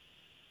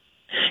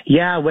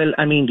 Yeah, well,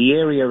 I mean, the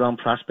area around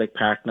Prospect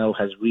Park now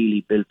has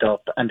really built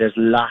up, and there's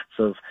lots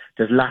of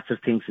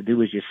things to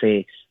do, as you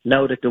say.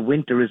 Now that the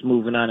winter is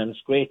moving on, and it's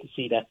great to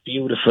see that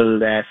beautiful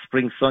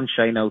spring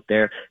sunshine out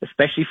there,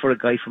 especially for a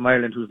guy from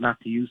Ireland who's not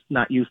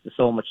used to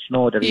so much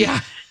snow that he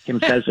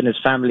himself and his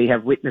family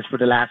have witnessed for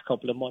the last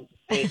couple of months.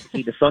 It's great to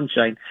see the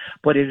sunshine,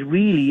 but it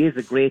really is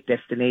a great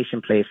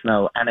destination place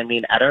now. And I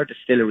mean, at our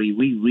distillery,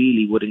 we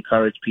really would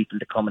encourage people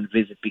to come and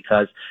visit,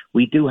 because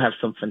we do have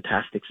some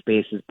fantastic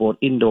spaces, both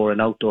indoor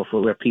and outdoor,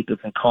 for where people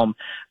can come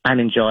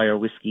and enjoy our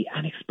whiskey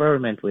and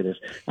experiment with it.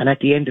 And at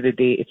the end of the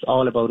day, it's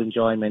all about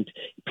enjoyment.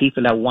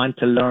 People that want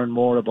to learn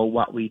more about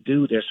what we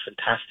do, there's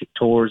fantastic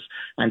tours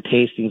and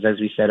tastings, as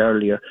we said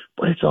earlier,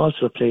 but it's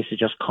also a place to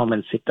just come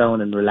and sit down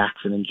and relax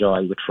and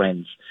enjoy with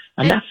friends.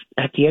 And that's,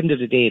 at the end of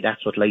the day,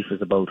 that's what life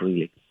is about,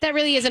 really. That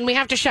really is. And we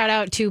have to shout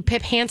out to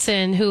Pip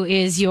Hansen, who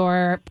is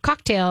your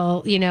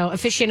cocktail,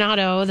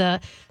 aficionado,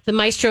 the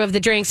maestro of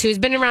the drinks, who's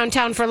been around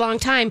town for a long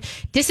time,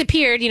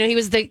 disappeared. He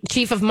was the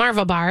chief of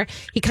Marvel Bar.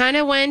 He kind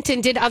of went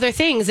and did other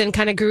things and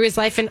kind of grew his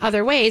life in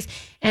other ways.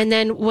 And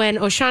then when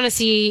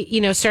O'Shaughnessy,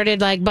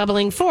 started like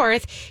bubbling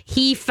forth,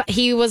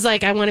 he was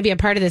like, I want to be a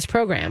part of this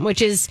program,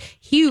 which is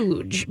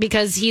huge,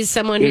 because he's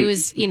someone who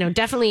is,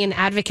 definitely an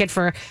advocate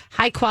for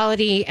high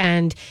quality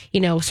and,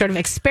 sort of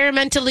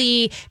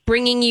experimentally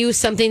bringing you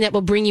something that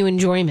will bring you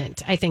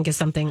enjoyment, I think, is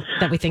something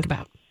that we think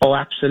about. Oh,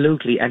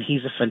 absolutely. And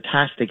he's a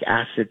fantastic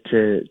asset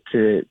to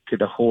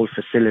the whole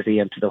facility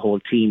and to the whole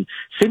team,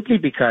 simply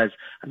because,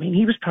 I mean,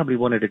 he was probably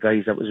one of the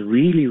guys that was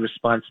really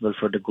responsible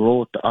for the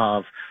growth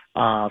of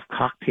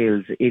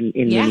cocktails in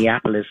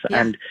Minneapolis.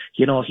 Yeah. And,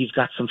 he's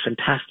got some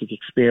fantastic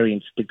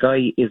experience. The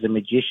guy is a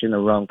magician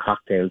around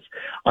cocktails.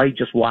 I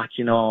just watch,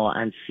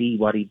 and see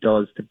what he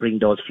does to bring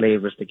those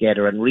flavors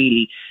together, and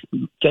really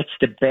gets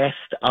the best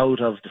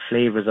out of the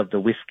flavors of the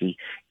whiskey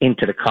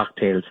into the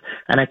cocktails.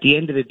 And at the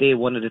end of the day,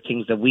 one of the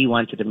things that we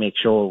wanted to make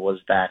sure was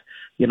that,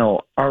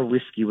 our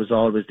whiskey was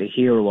always the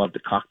hero of the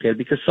cocktail,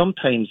 because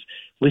sometimes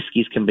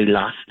whiskies can be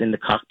lost in the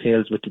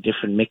cocktails with the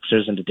different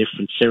mixers and the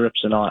different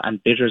syrups and all,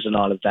 and bitters and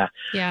all of that.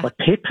 Yeah. But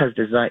Pip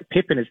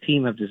and his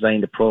team have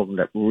designed a program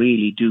that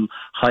really do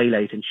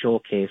highlight and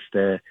showcase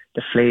the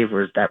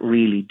flavors that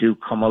really do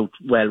come out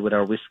well with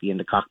our whiskey in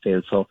the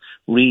cocktail. So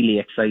really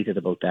excited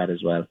about that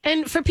as well.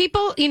 And for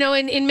people,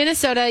 in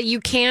Minnesota, you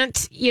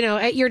can't,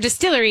 at your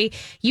distillery,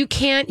 you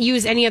can't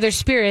use any other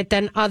spirit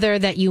than other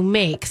that you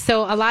make.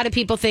 So a lot of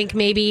people think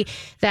maybe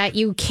that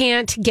you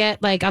can't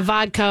get like a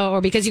vodka,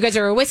 or because you guys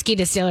are a whiskey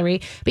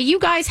distillery, but you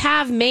guys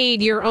have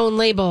made your own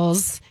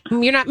labels.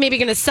 You're not maybe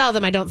going to sell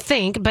them, I don't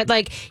think, but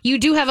like you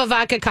do have a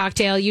vodka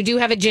cocktail, you do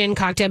have a gin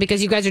cocktail,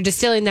 because you guys are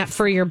distilling that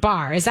for your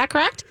bar. Is that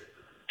correct?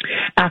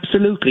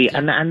 Absolutely,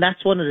 and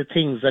that's one of the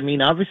things. I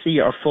mean, obviously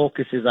our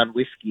focus is on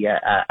whiskey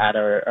at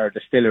our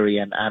distillery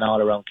and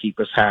all around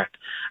Keeper's Heart.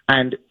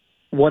 And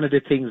one of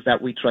the things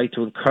that we try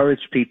to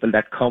encourage people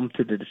that come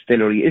to the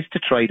distillery is to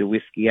try the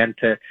whiskey, and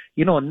to,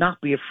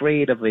 not be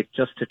afraid of it,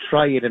 just to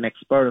try it and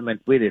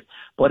experiment with it.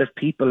 But if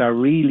people are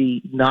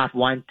really not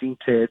wanting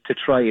to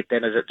try it,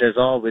 then there's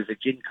always a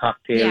gin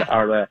cocktail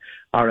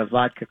or a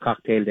vodka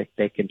cocktail that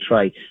they can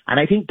try. And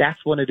I think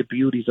that's one of the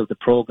beauties of the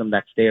program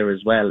that's there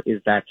as well,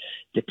 is that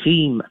the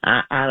team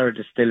at our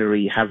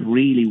distillery have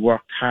really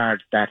worked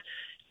hard that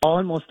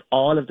almost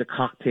all of the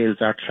cocktails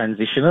are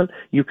transitional.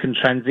 You can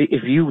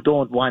if you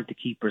don't want the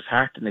keeper's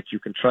heart in it, you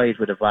can try it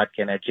with a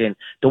vodka and a gin.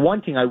 The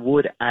one thing I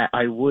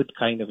would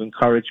kind of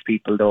encourage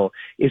people though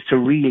is to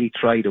really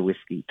try the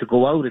whiskey, to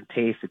go out and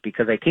taste it,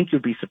 because I think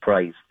you'll be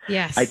surprised.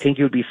 Yes. I think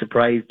you'll be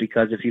surprised,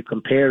 because if you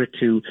compare it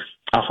to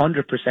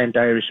 100%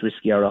 Irish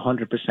whiskey or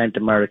 100%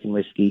 American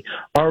whiskey,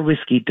 our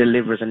whiskey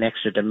delivers an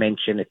extra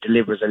dimension. It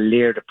delivers a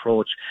layered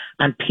approach.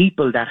 And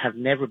people that have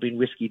never been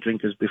whiskey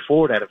drinkers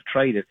before that have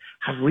tried it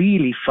have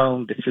really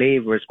found the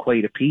flavours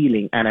quite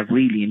appealing and have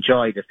really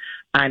enjoyed it,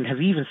 and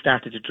have even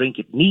started to drink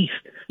it neat,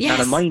 Yes.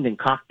 not a mind in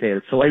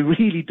cocktails. So I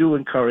really do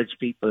encourage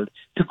people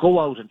to go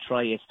out and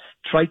try it.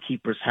 Try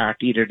Keeper's Heart,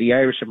 either the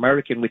Irish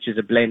American, which is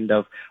a blend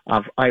of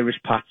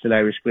Irish pot still,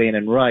 Irish grain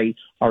and rye,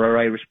 or our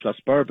Irish Plus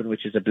Bourbon,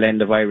 which is a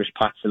blend of Irish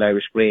pot still,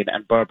 Irish grain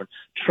and bourbon.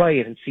 Try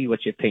it and see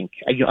what you think.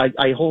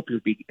 I hope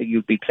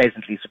you'll be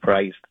pleasantly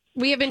surprised.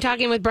 We have been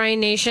talking with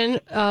Brian Nation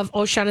of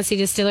O'Shaughnessy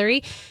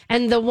Distillery.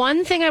 And the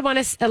one thing I want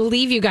to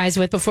leave you guys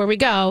with before we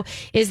go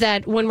is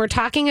that when we're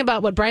talking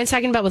about what Brian's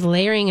talking about with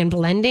layering and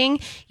blending,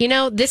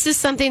 this is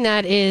something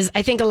that is,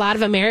 I think a lot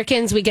of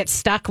Americans, we get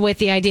stuck with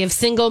the idea of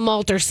single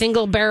malt or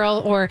single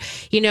barrel, or,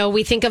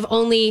 we think of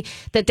only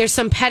that there's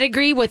some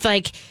pedigree with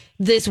like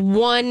this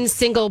one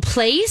single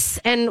place.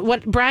 And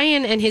what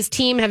Brian and his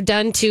team have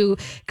done to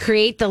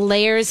create the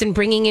layers and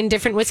bringing in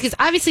different whiskeys,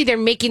 obviously they're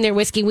making their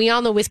whiskey. We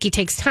all know whiskey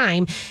takes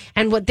time.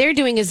 And what they're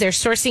doing is they're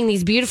sourcing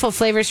these beautiful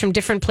flavors from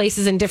different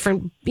places and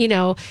different,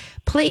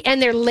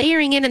 and they're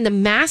layering in. And the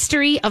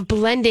mastery of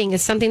blending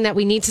is something that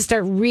we need to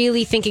start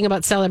really thinking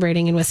about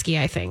celebrating in whiskey,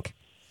 I think.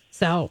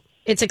 So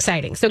it's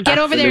exciting. So get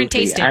over there and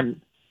taste it.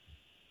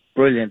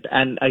 Brilliant.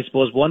 And I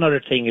suppose one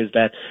other thing is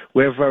that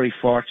we're very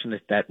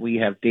fortunate that we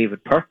have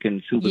David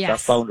Perkins, who was the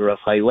founder of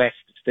High West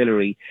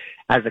Distillery,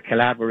 as a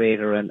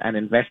collaborator and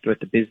investor at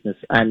the business.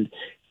 And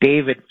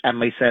David and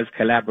myself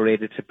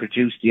collaborated to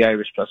produce the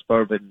Irish Plus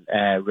Bourbon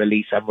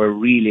release, and we're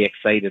really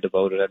excited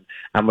about it.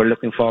 And we're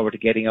looking forward to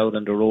getting out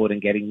on the road and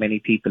getting many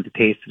people to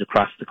taste it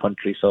across the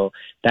country. So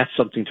that's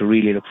something to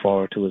really look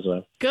forward to as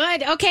well.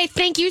 Good. Okay.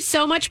 Thank you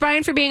so much,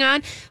 Brian, for being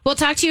on. We'll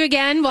talk to you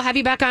again. We'll have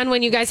you back on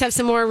when you guys have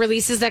some more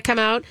releases that come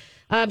out.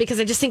 Because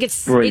I just think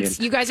it's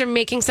you guys are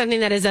making something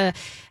that is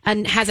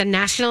has a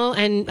national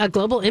and a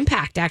global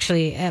impact,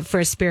 actually, for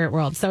a spirit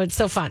world. So it's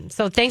so fun.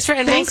 So thanks,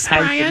 Brian. Thanks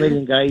a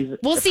million, guys.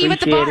 We'll see you at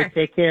the bar. It.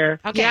 Take care.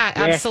 Okay. Yeah,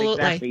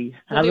 absolutely. Yes,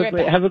 exactly.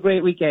 We'll have a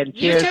great weekend.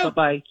 Cheers.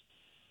 Bye-bye.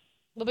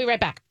 We'll be right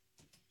back.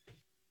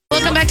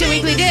 Welcome back to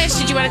Weekly Dish.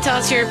 Did you want to tell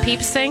us your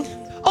Peeps thing?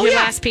 Your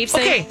last Peeps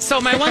thing? Okay,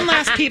 so my one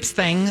last Peeps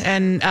thing,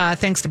 and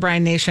thanks to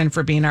Brian Nation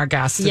for being our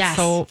guest. It's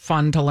so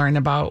fun to learn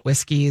about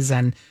whiskeys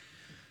and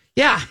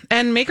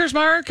Maker's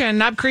Mark and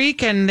Knob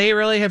Creek, and they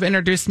really have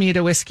introduced me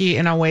to whiskey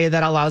in a way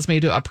that allows me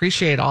to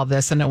appreciate all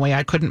this in a way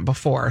I couldn't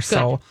before. Good.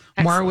 So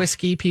more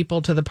whiskey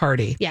people to the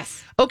party.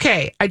 Yes.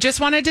 Okay, I just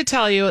wanted to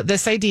tell you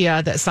this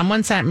idea that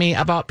someone sent me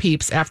about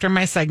Peeps after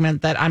my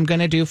segment that I'm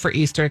going to do for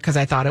Easter because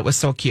I thought it was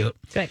so cute.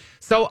 Good.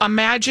 So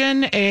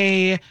imagine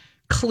a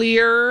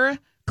clear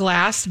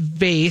glass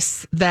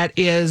vase that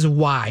is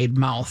wide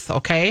mouth,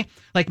 okay?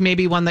 Like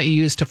maybe one that you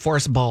use to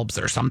force bulbs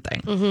or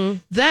something. Mm-hmm.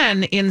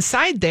 Then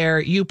inside there,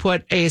 you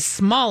put a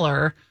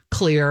smaller,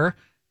 clear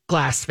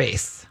glass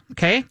vase,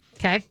 okay?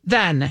 Okay.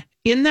 Then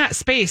in that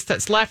space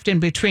that's left in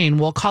between,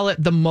 we'll call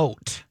it the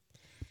moat.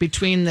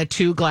 Between the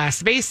two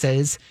glass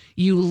vases,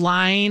 you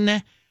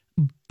line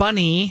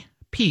bunny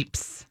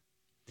Peeps.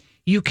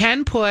 You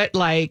can put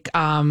like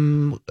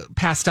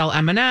pastel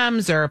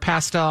M&Ms or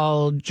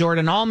pastel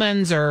Jordan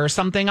almonds or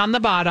something on the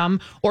bottom,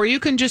 or you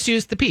can just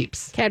use the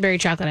Peeps. Cadbury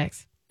chocolate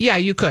eggs. Yeah,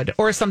 you could.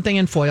 Or something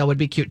in foil would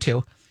be cute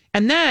too.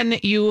 And then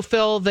you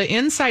fill the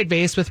inside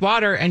vase with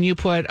water and you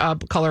put a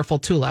colorful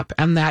tulip,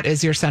 and that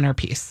is your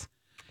centerpiece.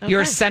 Okay.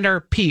 Your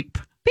center Peep.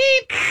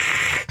 Peep!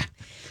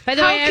 By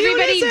the way,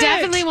 everybody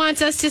definitely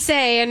wants us to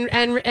say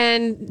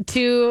and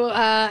to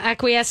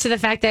acquiesce to the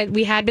fact that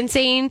we had been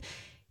saying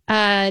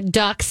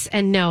ducks,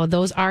 and no,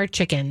 those are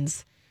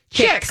chickens.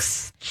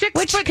 Chicks.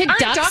 Which but could aren't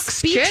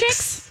ducks be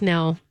chicks?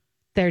 No,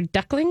 they're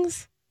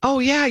ducklings. Oh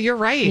yeah, you're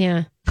right.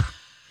 Yeah.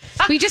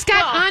 We just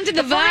got onto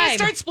the before vibe. I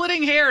start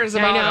splitting hairs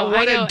about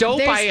what a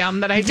dope I am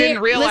that I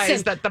didn't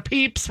realize that the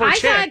Peeps were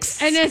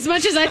chicks. And as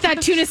much as I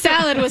thought tuna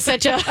salad was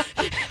such a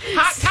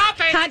hot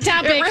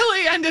topic, it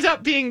really ended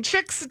up being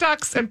chicks,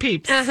 ducks, and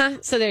Peeps.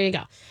 So there you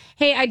go.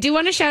 Hey, I do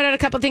want to shout out a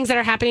couple things that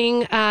are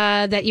happening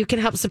that you can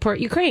help support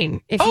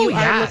Ukraine if you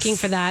are looking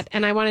for that.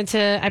 And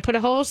I put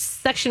a whole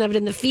section of it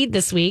in the feed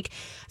this week.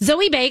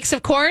 Zoe Bakes,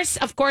 of course,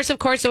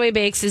 Zoe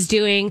Bakes is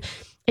doing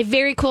a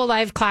very cool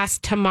live class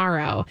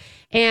tomorrow.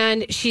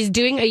 And she's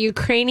doing a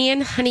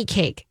Ukrainian honey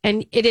cake.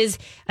 And it is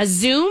a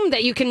Zoom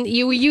that you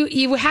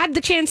had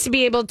the chance to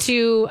be able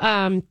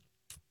to,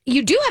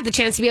 you do have the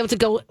chance to be able to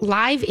go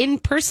live in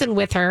person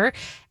with her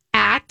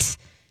at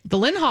the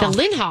Lynn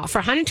Hall.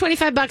 For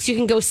 $125, you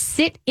can go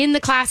sit in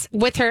the class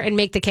with her and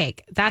make the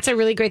cake. That's a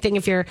really great thing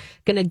if you're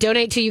going to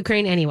donate to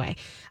Ukraine anyway.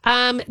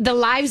 The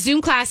live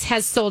Zoom class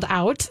has sold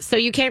out, so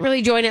you can't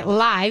really join it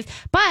live,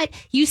 but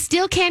you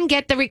still can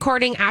get the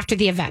recording after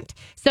the event.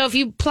 So if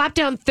you plop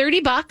down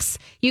 $30,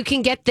 you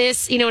can get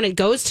this, and it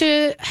goes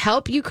to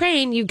help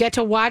Ukraine. You get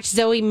to watch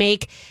Zoe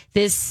make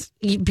this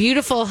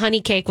beautiful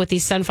honey cake with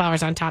these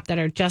sunflowers on top that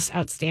are just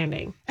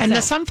outstanding. And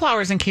the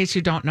sunflowers, in case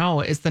you don't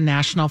know, is the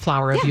national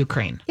flower of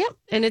Ukraine. Yep.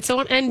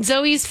 And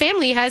Zoe's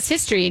family has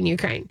history in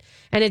Ukraine.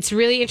 And it's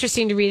really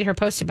interesting to read her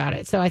post about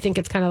it. So I think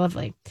it's kind of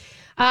lovely.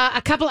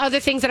 A couple other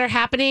things that are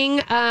happening.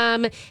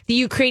 The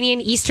Ukrainian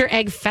Easter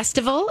Egg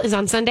Festival is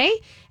on Sunday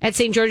at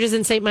St. George's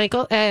and St.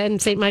 Michael's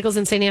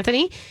and St.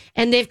 Anthony.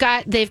 And they've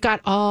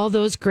got all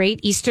those great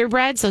Easter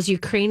breads, those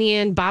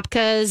Ukrainian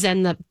babkas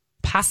and the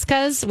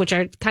paskas, which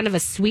are kind of a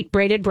sweet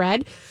braided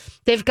bread.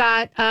 They've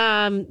got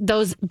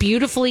those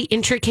beautifully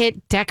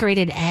intricate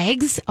decorated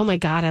eggs. Oh my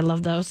God, I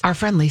love those. Our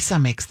friend Lisa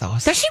makes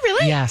those. Does she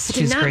really? Yes,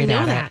 she's great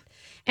at it.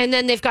 And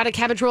then they've got a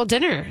cabbage roll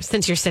dinner.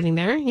 Since you're sitting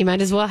there, you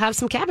might as well have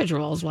some cabbage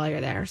rolls while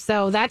you're there.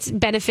 So that's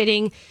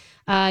benefiting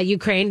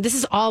Ukraine. This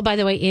is all, by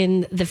the way,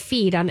 in the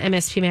feed on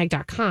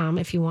mspmag.com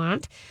if you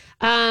want.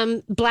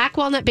 Black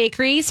Walnut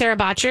Bakery, Sarah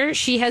Botcher,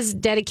 she has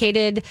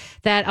dedicated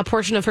that a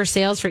portion of her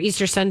sales for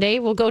Easter Sunday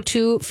will go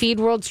to Feed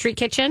World Street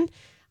Kitchen,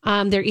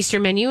 their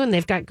Easter menu, and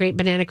they've got great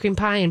banana cream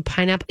pie and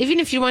pineapple. Even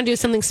if you want to do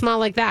something small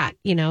like that,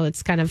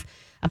 it's kind of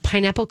a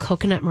pineapple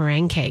coconut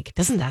meringue cake.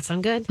 Doesn't that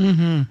sound good?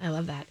 Mm-hmm. I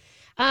love that.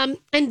 And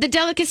the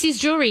Delicacies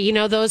jewelry,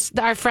 those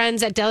our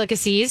friends at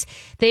Delicacies,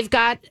 they've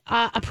got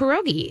a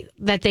pierogi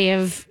that they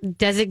have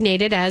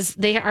designated as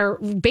they are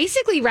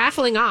basically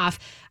raffling off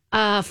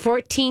a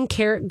 14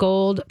 karat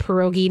gold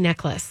pierogi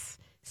necklace.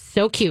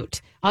 So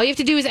cute. All you have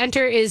to do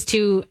is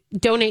to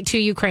donate to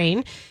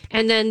Ukraine,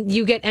 and then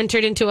you get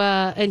entered into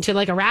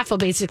like a raffle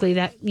basically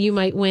that you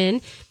might win.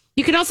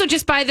 You can also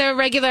just buy the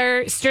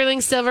regular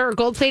sterling silver or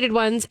gold plated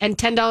ones, and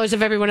 $10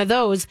 of every one of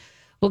those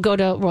will go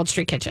to World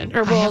Street Kitchen.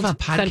 Or World I have a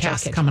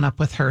podcast coming up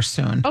with her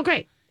soon. Oh,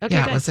 great. Okay,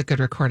 yeah, good. it was a good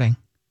recording.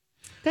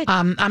 Good.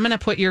 I'm going to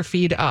put your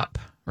feed up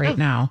right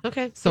now.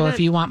 Okay. So if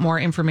you want more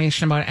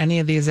information about any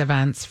of these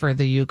events for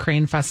the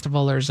Ukraine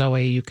Festival or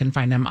Zoe, you can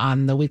find them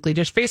on the Weekly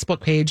Dish Facebook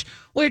page,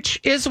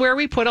 which is where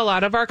we put a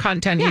lot of our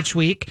content each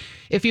week.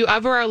 If you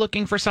ever are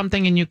looking for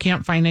something and you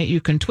can't find it, you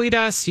can tweet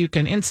us, you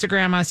can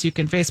Instagram us, you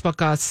can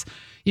Facebook us.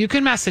 You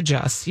can message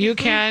us. You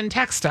can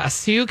text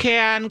us. You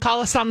can call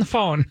us on the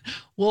phone.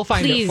 We'll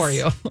find it for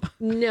you.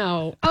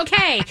 No.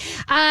 Okay.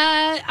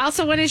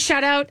 Also want to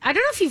shout out, I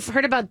don't know if you've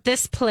heard about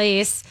this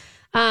place,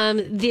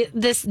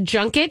 this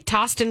junket,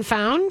 Tossed and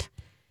Found.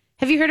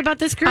 Have you heard about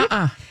this group?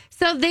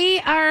 So they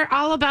are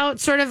all about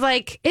sort of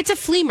like, it's a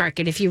flea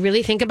market if you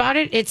really think about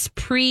it. It's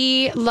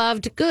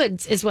pre-loved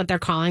goods is what they're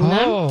calling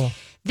them.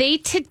 They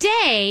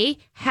today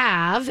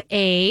have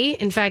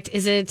in fact,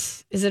 is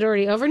it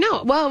already over?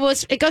 No. Well,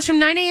 it goes from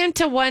 9 a.m.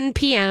 to 1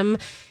 p.m.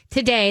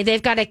 today.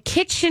 They've got a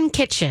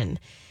kitchen.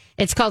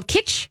 It's called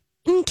Kitchen.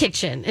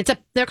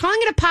 They're calling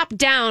it a pop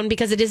down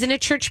because it is in a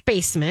church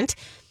basement,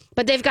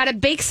 but they've got a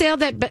bake sale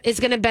that is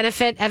going to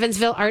benefit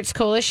Evansville Arts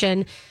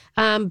Coalition.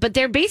 But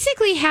they're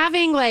basically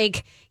having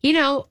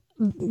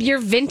your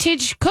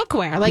vintage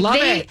cookware.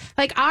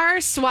 Like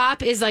our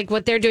swap is like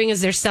what they're doing is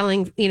they're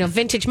selling,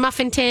 vintage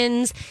muffin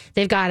tins.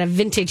 They've got a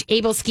vintage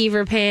Abel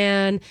Skeever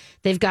pan.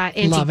 They've got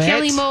antique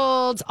jelly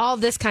molds, all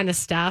this kind of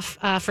stuff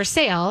for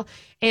sale.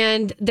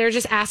 And they're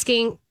just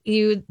asking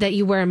you that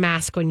you wear a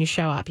mask when you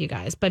show up, you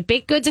guys. But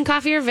baked goods and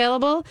coffee are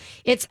available.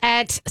 It's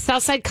at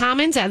Southside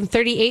Commons on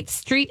 38th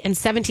Street and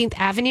 17th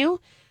Avenue.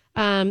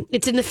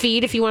 It's in the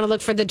feed if you want to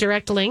look for the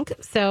direct link.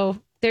 So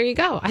there you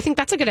go. I think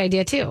that's a good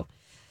idea too.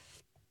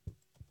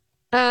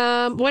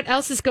 What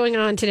else is going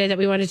on today that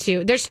we wanted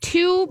to? There's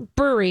 2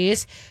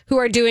 breweries who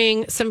are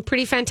doing some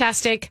pretty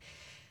fantastic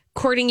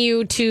courting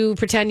you to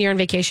pretend you're on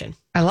vacation.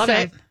 I love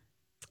it.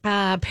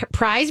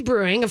 Prize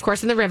Brewing, of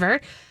course, in the river.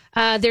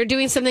 They're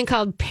doing something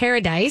called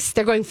Paradise.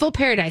 They're going full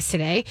Paradise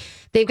today.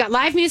 They've got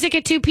live music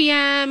at 2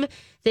 p.m.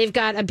 They've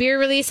got a beer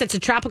release. It's a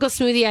tropical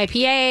smoothie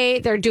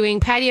IPA. They're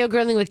doing patio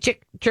grilling with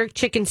jerk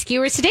chicken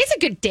skewers. Today's a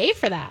good day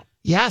for that.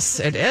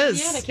 Yes, it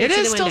is. Yeah, it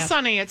is still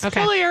sunny. It's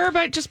cooler,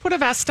 but just put a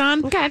vest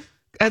on. Okay.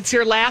 It's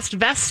your last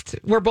vest.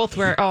 We're both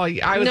wearing. Oh,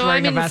 I was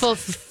wearing a vest. Full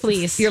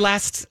fleece. Your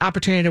last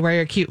opportunity to wear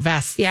your cute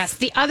vest. Yes.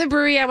 The other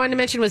brewery I wanted to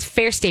mention was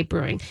Fair State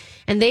Brewing,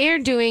 and they are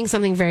doing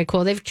something very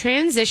cool. They've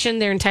transitioned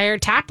their entire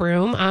tap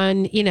room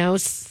on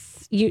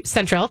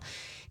Central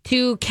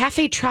to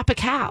Cafe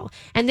Tropical,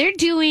 and they're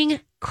doing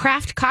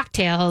craft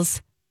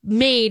cocktails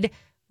made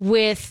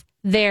with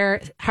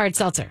their hard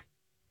seltzer.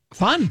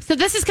 Fun. So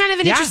this is kind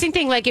of an interesting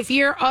thing. Like if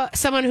you're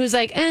someone who's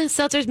like,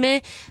 seltzer's meh,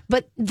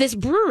 but this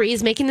brewery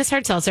is making this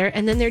hard seltzer,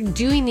 and then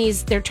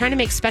they're trying to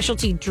make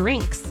specialty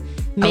drinks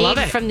made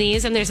from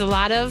these. And there's a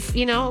lot of,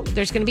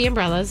 there's going to be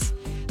umbrellas,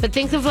 but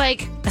think of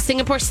like a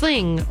Singapore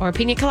Sling or a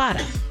pina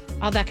colada,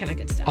 all that kind of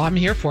good stuff. Oh, I'm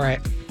here for it.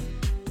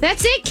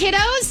 That's it,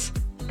 kiddos.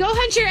 Go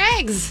hunt your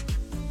eggs.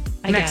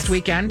 Next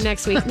weekend?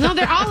 Next week. No,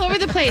 they're all over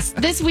the place.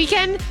 This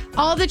weekend,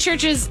 all the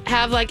churches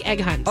have like egg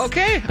hunts.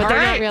 Okay. But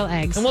they're not real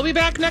eggs. And we'll be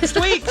back next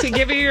week to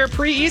give you your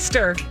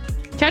pre-Easter.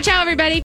 Ciao, ciao, everybody.